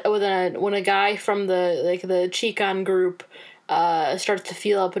when a guy from the Chikan group starts to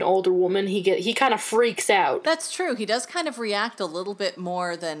feel up an older woman. He kind of freaks out. That's true. He does kind of react a little bit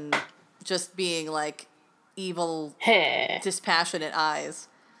more than just being evil, dispassionate eyes.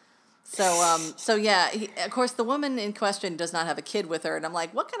 So yeah, of course the woman in question does not have a kid with her, and I'm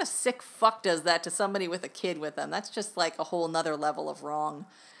like, what kind of sick fuck does that to somebody with a kid with them? That's just like a whole nother level of wrong.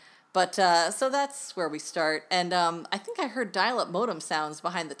 But, so that's where we start. And I think I heard dial-up modem sounds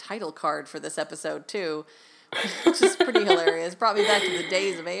behind the title card for this episode, too, which is pretty hilarious. Brought me back to the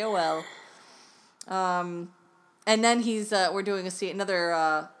days of AOL. And then we're doing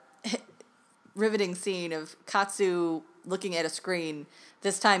another riveting scene of Katsu looking at a screen.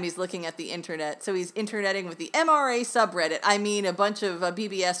 This time he's looking at the internet. So he's interneting with the MRA subreddit. I mean, a bunch of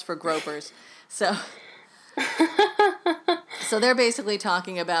BBS for gropers. So... So they're basically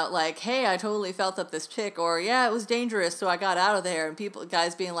talking about hey, I totally felt up this chick, or yeah, it was dangerous, so I got out of there, and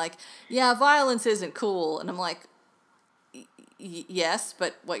guys being like, yeah, violence isn't cool, and I'm like, yes,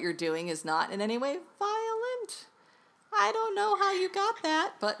 but what you're doing is not in any way violent. I don't know how you got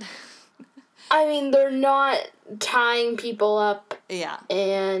that, but I mean, they're not tying people up,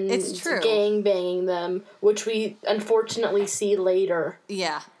 and it's true, gang banging them, which we unfortunately see later.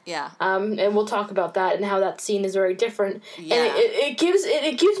 Yeah. And we'll talk about that and how that scene is very different. Yeah. And it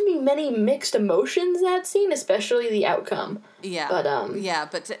gives me many mixed emotions, that scene, especially the outcome. Yeah.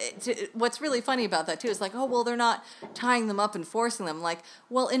 But what's really funny about that too is oh, well, they're not tying them up and forcing them.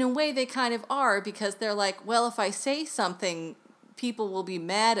 Well, in a way they kind of are, because they're well, if I say something, people will be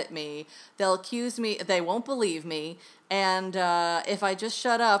mad at me. They'll accuse me. They won't believe me. And if I just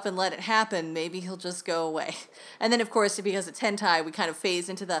shut up and let it happen, maybe he'll just go away. And then, of course, because it's hentai, we kind of phase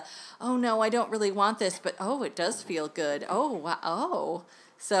into the, oh, no, I don't really want this, but, oh, it does feel good. Oh, wow. Oh.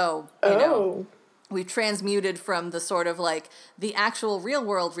 So, you know. we've transmuted from the sort of like the actual real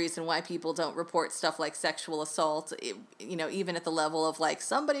world reason why people don't report stuff like sexual assault, even at the level of like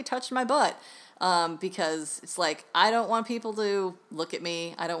somebody touched my butt, because it's like I don't want people to look at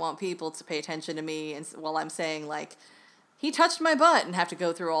me, I don't want people to pay attention to me, and while I'm saying like he touched my butt and have to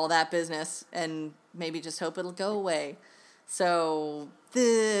go through all that business and maybe just hope it'll go away. So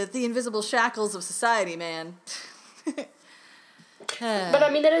the invisible shackles of society, man. But I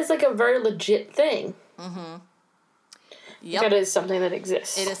mean, that is like a very legit thing. Mm-hmm. Yep. That is something that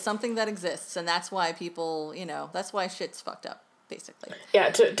exists. It is something that exists, and that's why people, that's why shit's fucked up, basically. Yeah,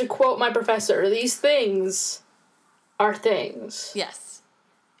 to quote my professor, these things are things. Yes.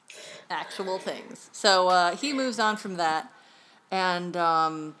 Actual things. So he moves on from that, and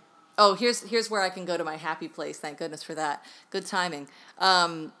here's where I can go to my happy place. Thank goodness for that. Good timing.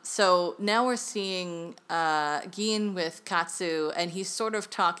 So now we're seeing Gin with Katsu, and he's sort of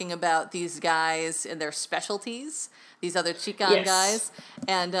talking about these guys and their specialties, these other Chikan guys.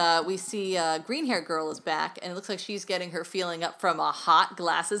 And we see green hair girl is back, and it looks like she's getting her feeling up from a hot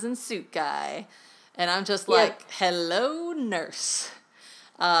glasses and suit guy. And I'm just like, hello, nurse.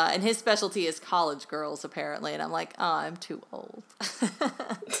 And his specialty is college girls, apparently. And I'm like, oh, I'm too old.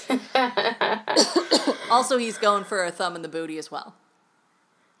 Also, he's going for a thumb in the booty as well.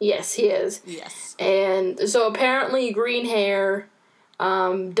 Yes, he is. Yes. And so apparently green hair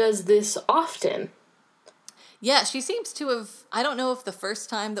does this often. Yeah, she seems to have... I don't know if the first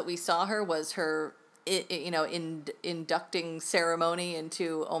time that we saw her was her, inducting ceremony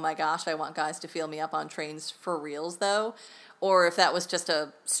into, oh my gosh, I want guys to feel me up on trains for reals, though. Or if that was just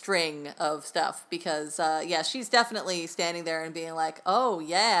a string of stuff, because, she's definitely standing there and being like, oh,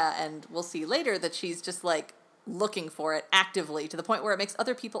 yeah, and we'll see later that she's just, like, looking for it actively to the point where it makes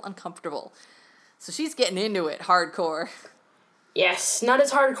other people uncomfortable. So she's getting into it hardcore. Yes, not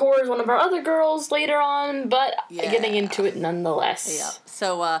as hardcore as one of our other girls later on, but getting into it nonetheless. Yeah.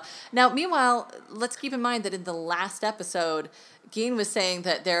 So, now, meanwhile, let's keep in mind that in the last episode... Gin was saying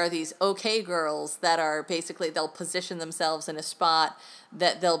that there are these okay girls that are basically, they'll position themselves in a spot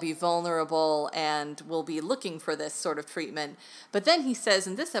that they'll be vulnerable and will be looking for this sort of treatment. But then he says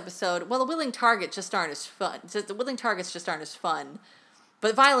in this episode, well, the willing targets just aren't as fun.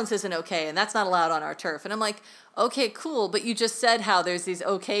 But violence isn't okay, and that's not allowed on our turf. And I'm like, okay, cool, but you just said how there's these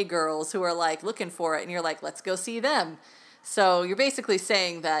okay girls who are like looking for it, and you're like, let's go see them. So you're basically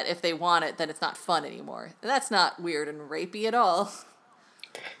saying that if they want it, then it's not fun anymore. That's not weird and rapey at all.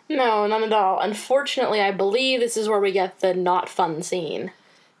 No, not at all. Unfortunately, I believe this is where we get the not fun scene.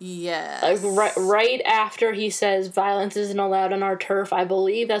 Yes. Right after he says violence isn't allowed on our turf, I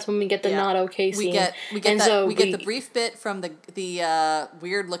believe that's when we get the not okay scene. We get the brief bit from the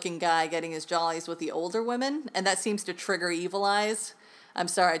weird looking guy getting his jollies with the older women, and that seems to trigger evil eyes. I'm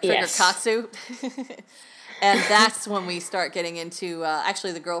sorry, trigger Katsu. And that's when we start getting into,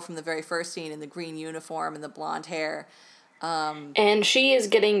 actually, the girl from the very first scene in the green uniform and the blonde hair. And she is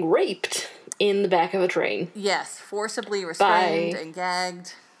getting raped in the back of a train. Yes, forcibly restrained and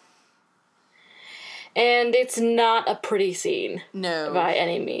gagged. And it's not a pretty scene. No. By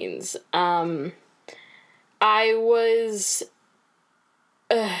any means. I was...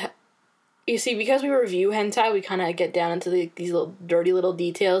 you see, because we review hentai, we kind of get down into these little dirty little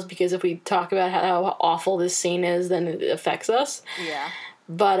details, because if we talk about how awful this scene is, then it affects us. Yeah.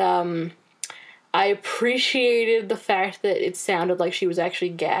 But, I appreciated the fact that it sounded like she was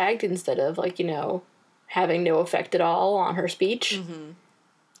actually gagged instead of, like, having no effect at all on her speech. Mm-hmm.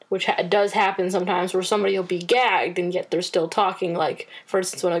 Which does happen sometimes, where somebody will be gagged and yet they're still talking, like, for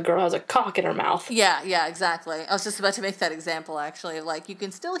instance, when a girl has a cock in her mouth. Yeah, exactly. I was just about to make that example, actually. Like, you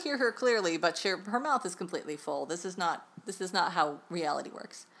can still hear her clearly, but her mouth is completely full. This is not how reality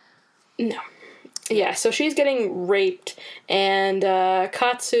works. No. Yeah, so she's getting raped, and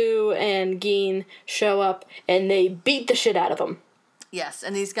Katsu and Gin show up, and they beat the shit out of them. Yes,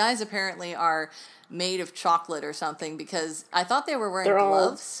 and these guys apparently are made of chocolate or something, because I thought they were wearing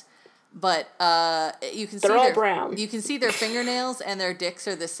gloves, but you can see they're all brown. You can see their fingernails and their dicks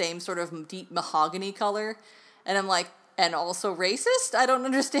are the same sort of deep mahogany color, and I'm like, and also racist? I don't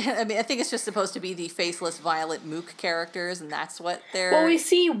understand. I mean, I think it's just supposed to be the faceless violet mook characters, and that's what they're... Well, we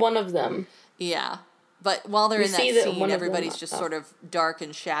see one of them. Yeah, but while they're in that scene, everybody's just sort of dark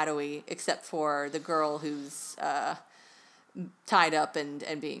and shadowy, except for the girl who's tied up and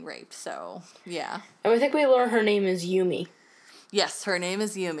being raped, so, yeah. And I think we learn her name is Yumi. Yes, her name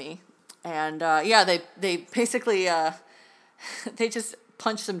is Yumi. And, they basically, they just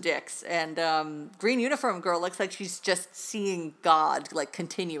punch some dicks, and green uniform girl looks like she's just seeing God, like,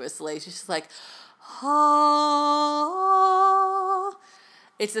 continuously. She's just like, ah.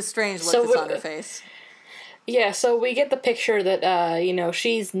 It's a strange look that's on her face. Yeah, so we get the picture that,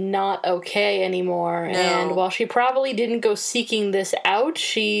 she's not okay anymore. No. And while she probably didn't go seeking this out,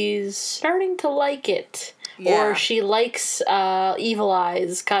 she's starting to like it. Yeah. Or she likes Evil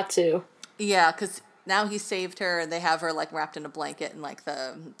Eyes, Katsu. Yeah, because now he saved her, and they have her, like, wrapped in a blanket in, like,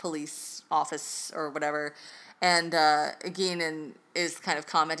 the police office or whatever. And Guinan is kind of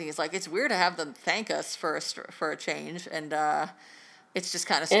commenting, he's like, it's weird to have them thank us for a change, and it's just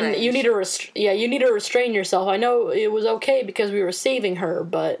kind of strange. And you need to restrain yourself. I know it was okay because we were saving her,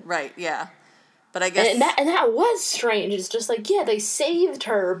 but... Right, yeah. But I guess... And that was strange. It's just like, yeah, they saved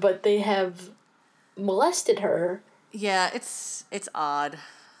her, but they have molested her. Yeah, it's odd.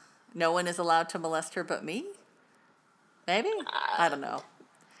 No one is allowed to molest her but me? Maybe? I don't know.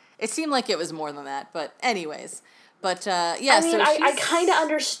 It seemed like it was more than that, but anyways. But, yeah, I mean, I kind of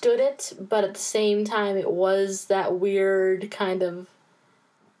understood it, but at the same time, it was that weird kind of...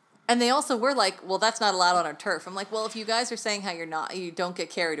 And they also were like, well, that's not allowed on our turf. I'm like, well, if you guys are saying how you don't get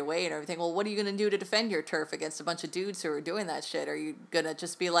carried away and everything, well, what are you going to do to defend your turf against a bunch of dudes who are doing that shit? Are you going to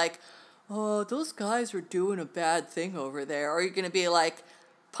just be like, oh, those guys are doing a bad thing over there? Or are you going to be like,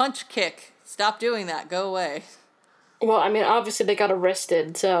 punch, kick, stop doing that, go away? Well, I mean, obviously they got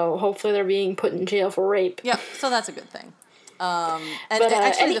arrested, so hopefully they're being put in jail for rape. Yeah, so that's a good thing. But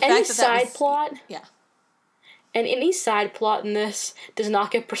actually, any side plot... Yeah. And any side plot in this does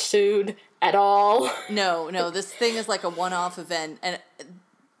not get pursued at all. No, this thing is like a one-off event, and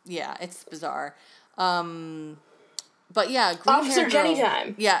yeah, it's bizarre. But yeah, Officer Jenny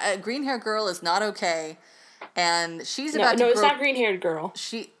time. Yeah, green-haired girl is not okay, and she's about to grow... No, it's not green-haired girl.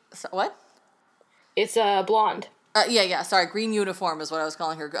 What? It's blonde. Sorry, green uniform is what I was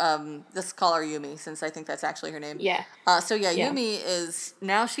calling her. Let's call her Yumi, since I think that's actually her name. Yeah. Yumi is,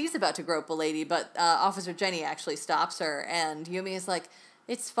 now she's about to grope a lady, but Officer Jenny actually stops her, and Yumi is like,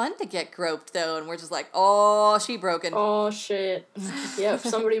 it's fun to get groped, though, and we're just like, oh, she broken. Oh, shit. Yep,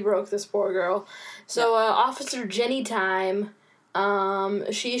 somebody broke this poor girl. So, Officer Jenny time,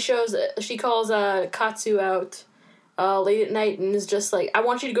 she calls Katsu out late at night and is just like, I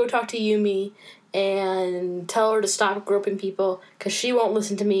want you to go talk to Yumi and tell her to stop groping people because she won't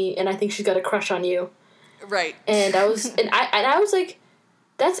listen to me, and I think she's got a crush on you. Right. And I was like,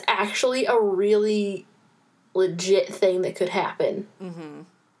 that's actually a really legit thing that could happen.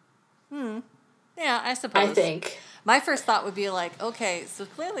 Mm-hmm. Yeah, I suppose. I think. My first thought would be like, okay, so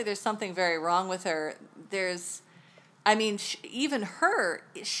clearly there's something very wrong with her. Even her,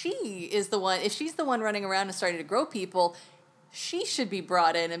 she is the one, if she's the one running around and starting to grope people, she should be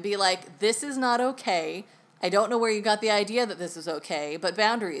brought in and be like, this is not okay. I don't know where you got the idea that this is okay, but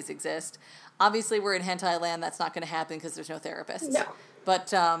boundaries exist. Obviously, we're in hentai land. That's not going to happen because there's no therapists. No.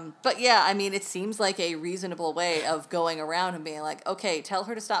 But yeah, I mean, it seems like a reasonable way of going around and being like, okay, tell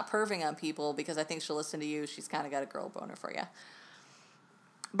her to stop perving on people because I think she'll listen to you. She's kind of got a girl boner for you.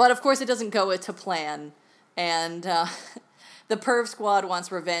 But, of course, it doesn't go to plan. And the perv squad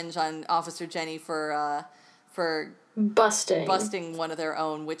wants revenge on Officer Jenny for busting one of their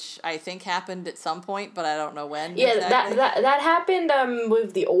own, which I think happened at some point, but I don't know when. Yeah, exactly. that happened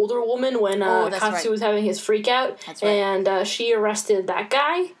with the older woman when Katsu was having his freak out. That's right. And she arrested that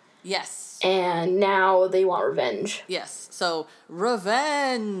guy. Yes. And now they want revenge. Yes. So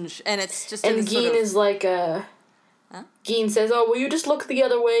revenge, and it's just. And Geen is like Geen says, "Oh, will you just look the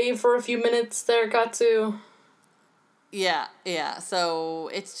other way for a few minutes, there, Katsu?" Yeah. So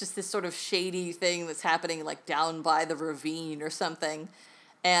it's just this sort of shady thing that's happening like down by the ravine or something.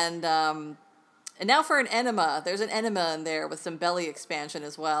 And now for an enema. There's an enema in there with some belly expansion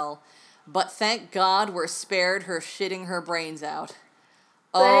as well. But thank God we're spared her shitting her brains out.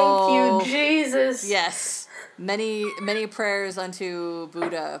 Thank you, Jesus. Yes. Many, many prayers unto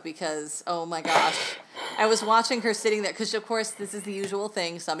Buddha because, oh my gosh. I was watching her sitting there because, of course, this is the usual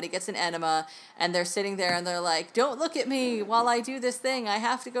thing. Somebody gets an enema and they're sitting there and they're like, don't look at me while I do this thing. I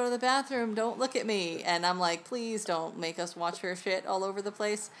have to go to the bathroom. Don't look at me. And I'm like, please don't make us watch her shit all over the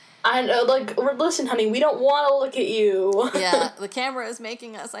place. I know, like, listen, honey, we don't want to look at you. Yeah, the camera is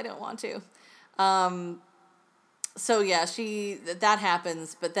making us. I don't want to. So yeah, that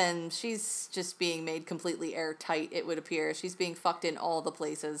happens, but then she's just being made completely airtight, it would appear. She's being fucked in all the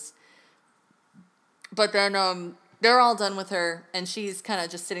places. But then they're all done with her, and she's kind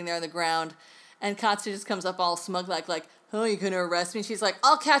of just sitting there on the ground, and Katsu just comes up all smug like, oh, you gonna arrest me? She's like,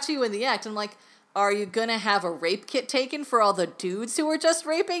 I'll catch you in the act. I'm like, are you gonna have a rape kit taken for all the dudes who were just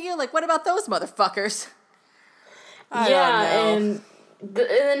raping you? Like, what about those motherfuckers? I don't know. and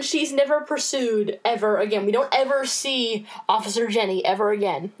then she's never pursued ever again. We don't ever see Officer Jenny ever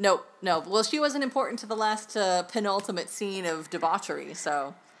again. No. Well, she wasn't important to the last penultimate scene of debauchery,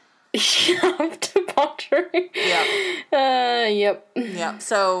 so. Debauchery. Yep. Yep.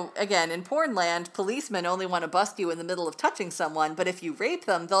 So, again, in porn land, policemen only want to bust you in the middle of touching someone, but if you rape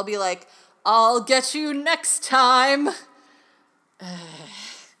them, they'll be like, I'll get you next time.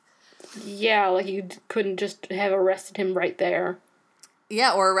 Yeah, like you couldn't just have arrested him right there.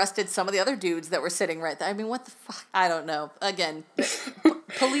 Yeah, or arrested some of the other dudes that were sitting right there. I mean, what the fuck? I don't know. Again,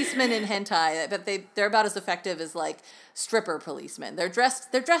 policemen in hentai, but they're about as effective as like stripper policemen. They're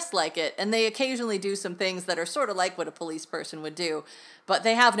dressed like it, and they occasionally do some things that are sort of like what a police person would do, but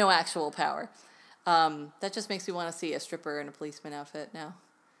they have no actual power. That just makes me want to see a stripper in a policeman outfit now.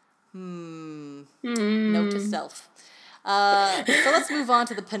 Note to self. So let's move on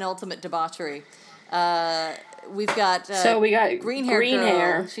to the penultimate debauchery. We've got we got green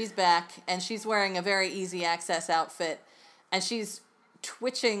hair. She's back, and she's wearing a very easy access outfit, and she's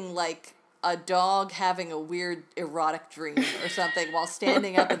twitching like a dog having a weird erotic dream or something while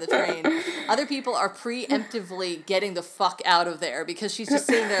standing up in the train. Other people are preemptively getting the fuck out of there because she's just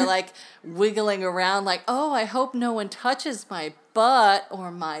sitting there like wiggling around like, oh, I hope no one touches my butt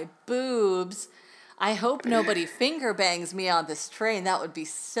or my boobs. I hope nobody finger bangs me on this train. That would be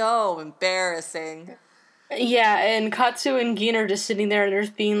so embarrassing. Yeah, and Katsu and Gin are just sitting there and they're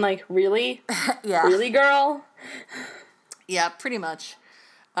just being like, really? Yeah. Really, girl? Yeah, pretty much.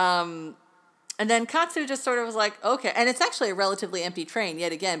 And then Katsu just sort of was like, okay. And it's actually a relatively empty train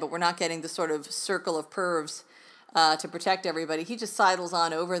yet again, but we're not getting the sort of circle of pervs to protect everybody. He just sidles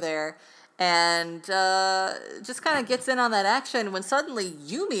on over there and just kind of gets in on that action when suddenly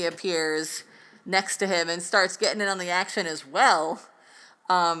Yumi appears next to him and starts getting in on the action as well.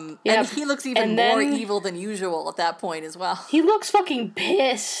 And he looks even more evil than usual at that point as well. He looks fucking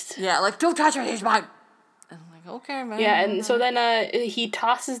pissed. Yeah, like, don't touch her, he's mine. And I'm like, okay, man. Yeah, and so then he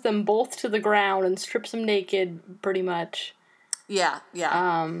tosses them both to the ground and strips them naked, pretty much. Yeah.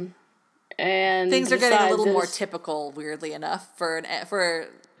 And things are getting a little more typical, weirdly enough, for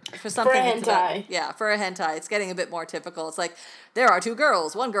something. For a hentai. For a hentai. It's getting a bit more typical. It's like, there are two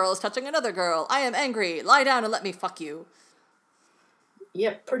girls. One girl is touching another girl. I am angry. Lie down and let me fuck you.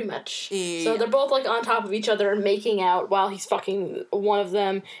 Yep, pretty much. Yeah. So they're both, like, on top of each other and making out while he's fucking one of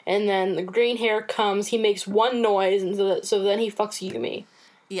them. And then the green hair comes, he makes one noise, and so then he fucks Yumi.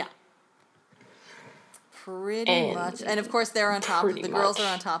 Yeah. Pretty much. And, of course, they're on top. The girls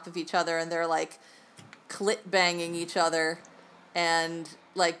are on top of each other, and they're, like, clit banging each other and,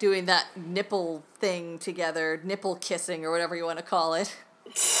 like, doing that nipple thing together, nipple kissing or whatever you want to call it.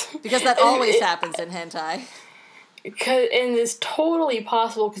 Because that always happens in hentai. And it's totally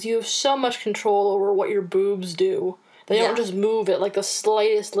possible because you have so much control over what your boobs do. They don't just move at, like, the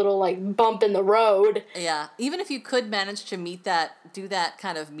slightest little, like, bump in the road. Yeah. Even if you could manage to do that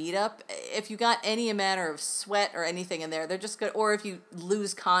kind of meetup, if you got any manner of sweat or anything in there, they're just going to, or if you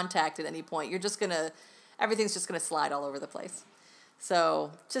lose contact at any point, everything's just going to slide all over the place.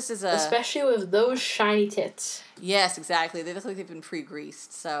 So, just as a... Especially with those shiny tits. Yes, exactly. They look like they've been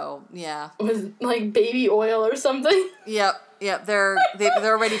pre-greased, so, yeah. With, like, baby oil or something? Yep. They're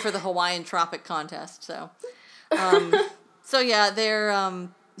ready for the Hawaiian Tropic Contest, so...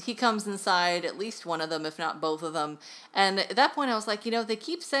 he comes inside, at least one of them, if not both of them. And at that point I was like, they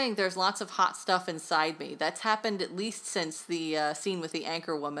keep saying there's lots of hot stuff inside me. That's happened at least since the scene with the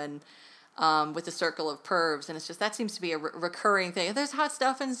anchor woman, with the circle of pervs. And it's just, that seems to be a recurring thing. There's hot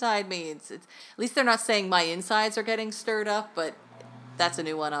stuff inside me. It's at least they're not saying my insides are getting stirred up, but that's a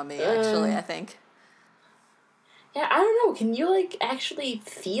new one on me, actually, I think. Yeah, I don't know. Can you, like, actually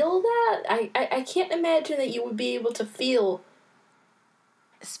feel that? I can't imagine that you would be able to feel...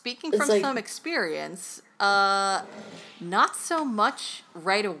 Speaking from some experience, not so much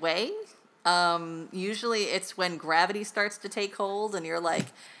right away. Usually it's when gravity starts to take hold and you're like,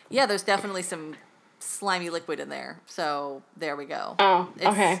 yeah, there's definitely some slimy liquid in there. So there we go. Oh,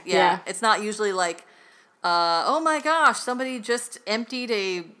 okay. Yeah. It's not usually like, oh my gosh, somebody just emptied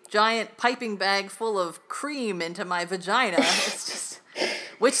a giant piping bag full of cream into my vagina. It's just,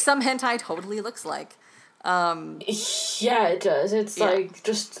 which some hentai totally looks like. Yeah, it does. It's like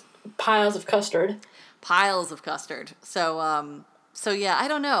just piles of custard. So yeah, I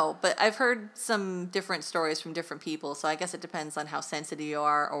don't know, but I've heard some different stories from different people, so I guess it depends on how sensitive you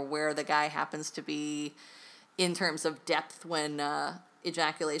are or where the guy happens to be in terms of depth when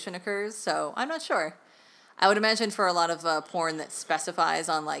ejaculation occurs, so I'm not sure. I would imagine for a lot of porn that specifies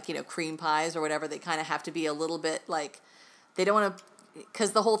on, like, cream pies or whatever, they kind of have to be a little bit, like, they don't want to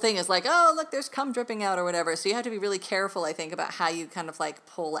because the whole thing is like, oh, look, there's cum dripping out or whatever. So you have to be really careful, I think, about how you kind of like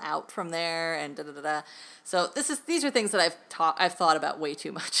pull out from there and da da da da. So these are things that I've thought about way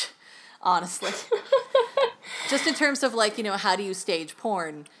too much, honestly. Just in terms of like, how do you stage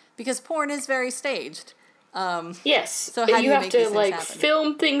porn? Because porn is very staged. Yes. So how do you have make to these things like happen?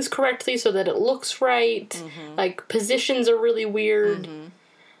 film things correctly so that it looks right. Mm-hmm. Like positions are really weird,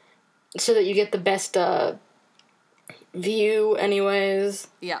 so that you get the best view. Anyways.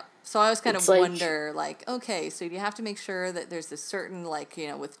 Yeah. So I always kind of It's like- wonder, like, okay, so do you have to make sure that there's this certain like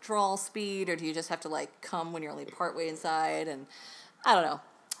withdrawal speed, or do you just have to like come when you're only partway inside? And I don't know.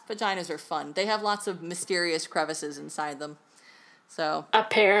 Vaginas are fun. They have lots of mysterious crevices inside them. So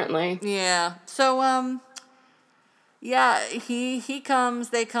Apparently. yeah. So yeah, he comes,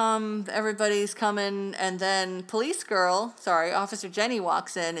 they come, everybody's coming, and then Officer Jenny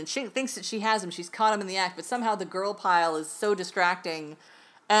walks in, and she thinks that she has him. She's caught him in the act, but somehow the girl pile is so distracting,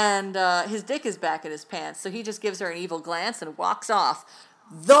 and his dick is back in his pants, so he just gives her an evil glance and walks off.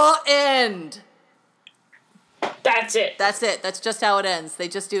 The end! That's it. That's it. That's just how it ends. They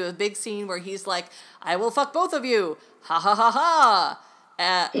just do a big scene where he's like, I will fuck both of you. Ha ha ha ha.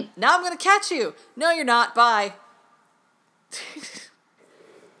 Now I'm going to catch you. No, you're not. Bye.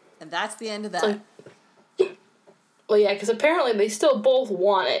 And that's the end of that. Well, yeah, because apparently they still both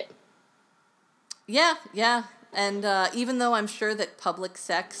want it. Yeah. And even though I'm sure that public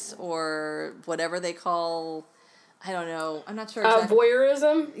sex or whatever they call, I don't know, I'm not sure exactly.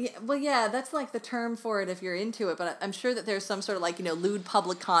 Voyeurism? Yeah, well, yeah, that's like the term for it if you're into it, but I'm sure that there's some sort of like, lewd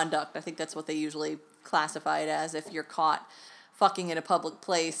public conduct. I think that's what they usually classify it as if you're caught fucking in a public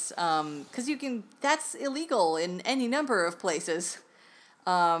place, because that's illegal in any number of places.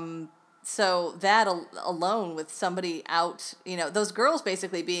 So that alone with somebody out, those girls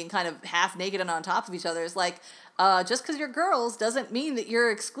basically being kind of half naked and on top of each other is like, just because you're girls doesn't mean that you're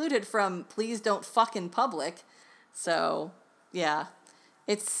excluded from please don't fuck in public. So, yeah,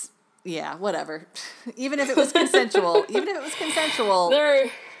 whatever. Even if it was consensual,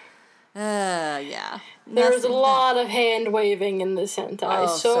 yeah. There's a lot of hand waving in this hentai.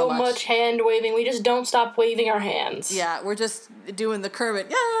 Oh, so much. much hand waving. We just don't stop waving our hands. Yeah, we're just doing the Kermit,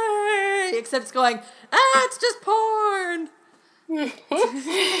 yay! Except it's going, it's just porn! Good. I'm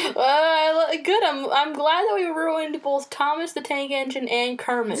glad that we ruined both Thomas the Tank Engine and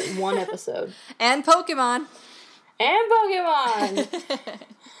Kermit in one episode. And Pokemon.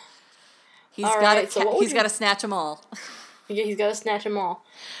 He's got to snatch them all. Yeah, he's got to snatch them all.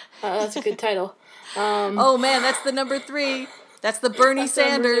 That's a good title. Oh man, that's the number 3. That's the Bernie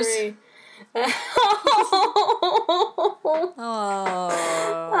Sanders.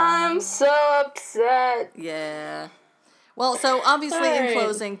 Oh, I'm so upset. Yeah. Well, so obviously in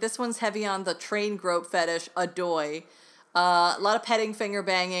closing, this one's heavy on the train grope fetish, adoy. A lot of petting, finger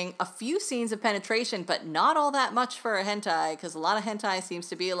banging, a few scenes of penetration, but not all that much for a hentai, because a lot of hentai seems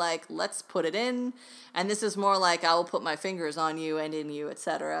to be like, let's put it in, and this is more like, I will put my fingers on you and in you,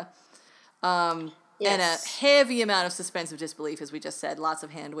 etc. And a heavy amount of suspense of disbelief, as we just said, lots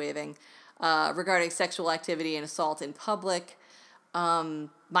of hand-waving, regarding sexual activity and assault in public.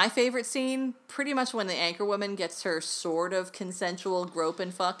 My favorite scene, pretty much when the anchor woman gets her sort of consensual grope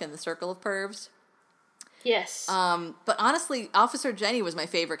and fuck in the circle of pervs. Yes. But honestly, Officer Jenny was my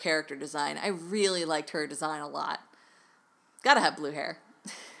favorite character design. I really liked her design a lot. Gotta have blue hair.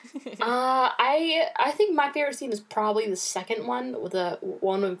 I think my favorite scene is probably the second one with the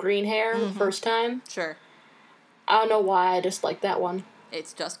one with green hair the first time. Sure. I don't know why, I just like that one.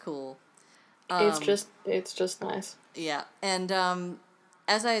 It's just cool. It's just nice. Yeah, and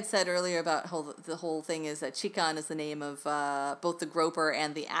as I had said earlier about the whole thing is that Chikan is the name of both the groper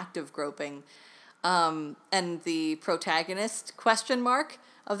and the act of groping. And the protagonist,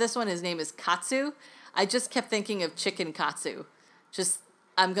 of this one, his name is Katsu. I just kept thinking of chicken katsu.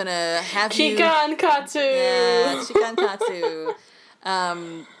 I'm gonna have Chikan Katsu! Yeah, Chikan Katsu.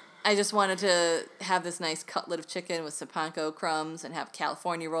 I just wanted to have this nice cutlet of chicken with some panko crumbs and have a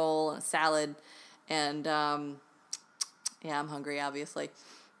California roll and a salad. And, I'm hungry, obviously.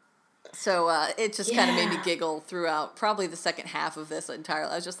 So it just kind of made me giggle throughout probably the second half of this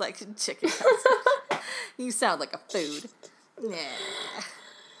entirely. I was just like, chicken katsu. You sound like a food. Yeah.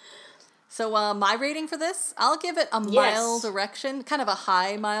 So my rating for this, I'll give it a mild erection, kind of a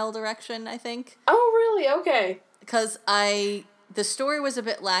high mild erection, I think. Oh, really? Okay. Because the story was a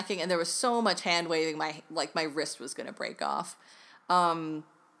bit lacking, and there was so much hand waving, my wrist was going to break off.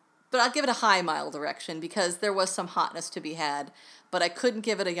 But I'll give it a high mild erection because there was some hotness to be had. But I couldn't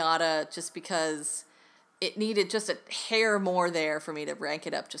give it a yada just because it needed just a hair more there for me to rank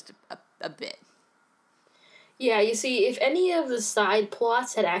it up just a bit. Yeah, you see, if any of the side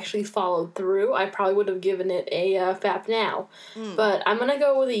plots had actually followed through, I probably would have given it a Fap now. But I'm gonna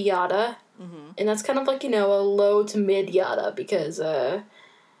go with a Yada, and that's kind of like, a low to mid Yada, because among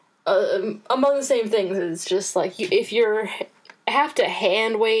the same things, it's just like, if you're have to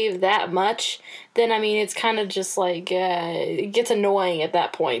hand wave that much, then, I mean, it's kind of just like, it gets annoying at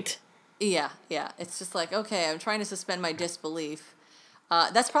that point. Yeah. It's just like, okay, I'm trying to suspend my disbelief.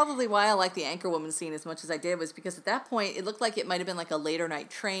 That's probably why I like the Anchorwoman scene as much as I did, was because at that point it looked like it might have been like a later night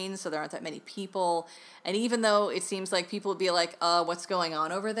train, so there aren't that many people. And even though it seems like people would be like, what's going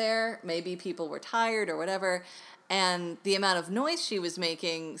on over there? Maybe people were tired or whatever. And the amount of noise she was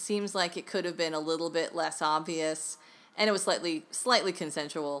making seems like it could have been a little bit less obvious. And it was slightly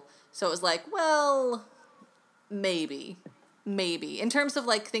consensual. So it was like, well, maybe. In terms of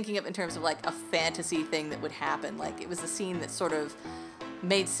like thinking of in terms of like a fantasy thing that would happen, like it was a scene that sort of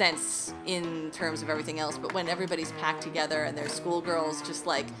made sense in terms of everything else. But when everybody's packed together and there's schoolgirls just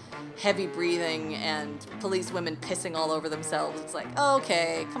like heavy breathing and police women pissing all over themselves, it's like,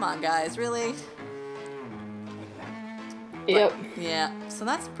 okay, come on guys, really? Yep. But, yeah. So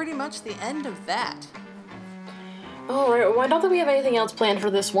that's pretty much the end of that. Alright, well, I don't think we have anything else planned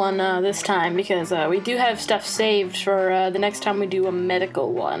for this one this time, because we do have stuff saved for the next time we do a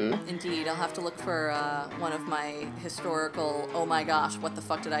medical one. Indeed, I'll have to look for one of my historical, oh my gosh, what the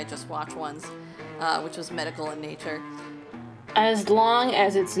fuck did I just watch ones, which was medical in nature. As long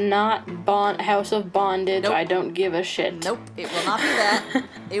as it's not House of Bondage, Nope. I don't give a shit. Nope, it will not be that.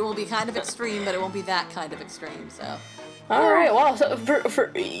 It will be kind of extreme, but it won't be that kind of extreme, so... Alright, well, so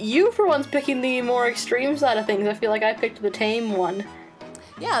for you, for once, picking the more extreme side of things, I feel like I picked the tame one.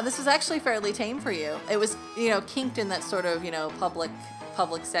 Yeah, this was actually fairly tame for you. It was, kinked in that sort of, public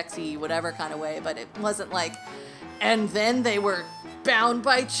sexy, whatever kind of way, but it wasn't like, and then they were bound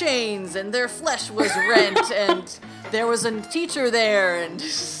by chains, and their flesh was rent, and there was a teacher there, and...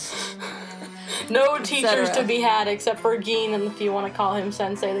 No teachers to be had except for Gene, and if you want to call him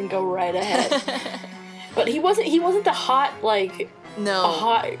sensei, then go right ahead. But he wasn't the hot, like... No. A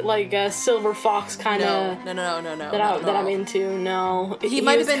hot, like, silver fox kind of... No. That I'm into, no. He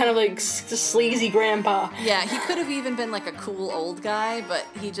might was have been kind of like sleazy grandpa. Yeah, he could have even been like a cool old guy, but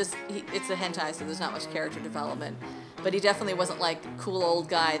it's a hentai, so there's not much character development. But he definitely wasn't like cool old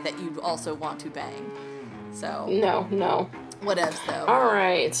guy that you'd also want to bang. So... No. Whatevs, though.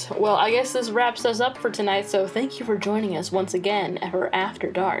 Alright, well, I guess this wraps us up for tonight, so thank you for joining us once again for After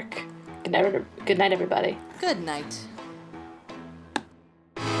Dark. Good night, everybody. Good night.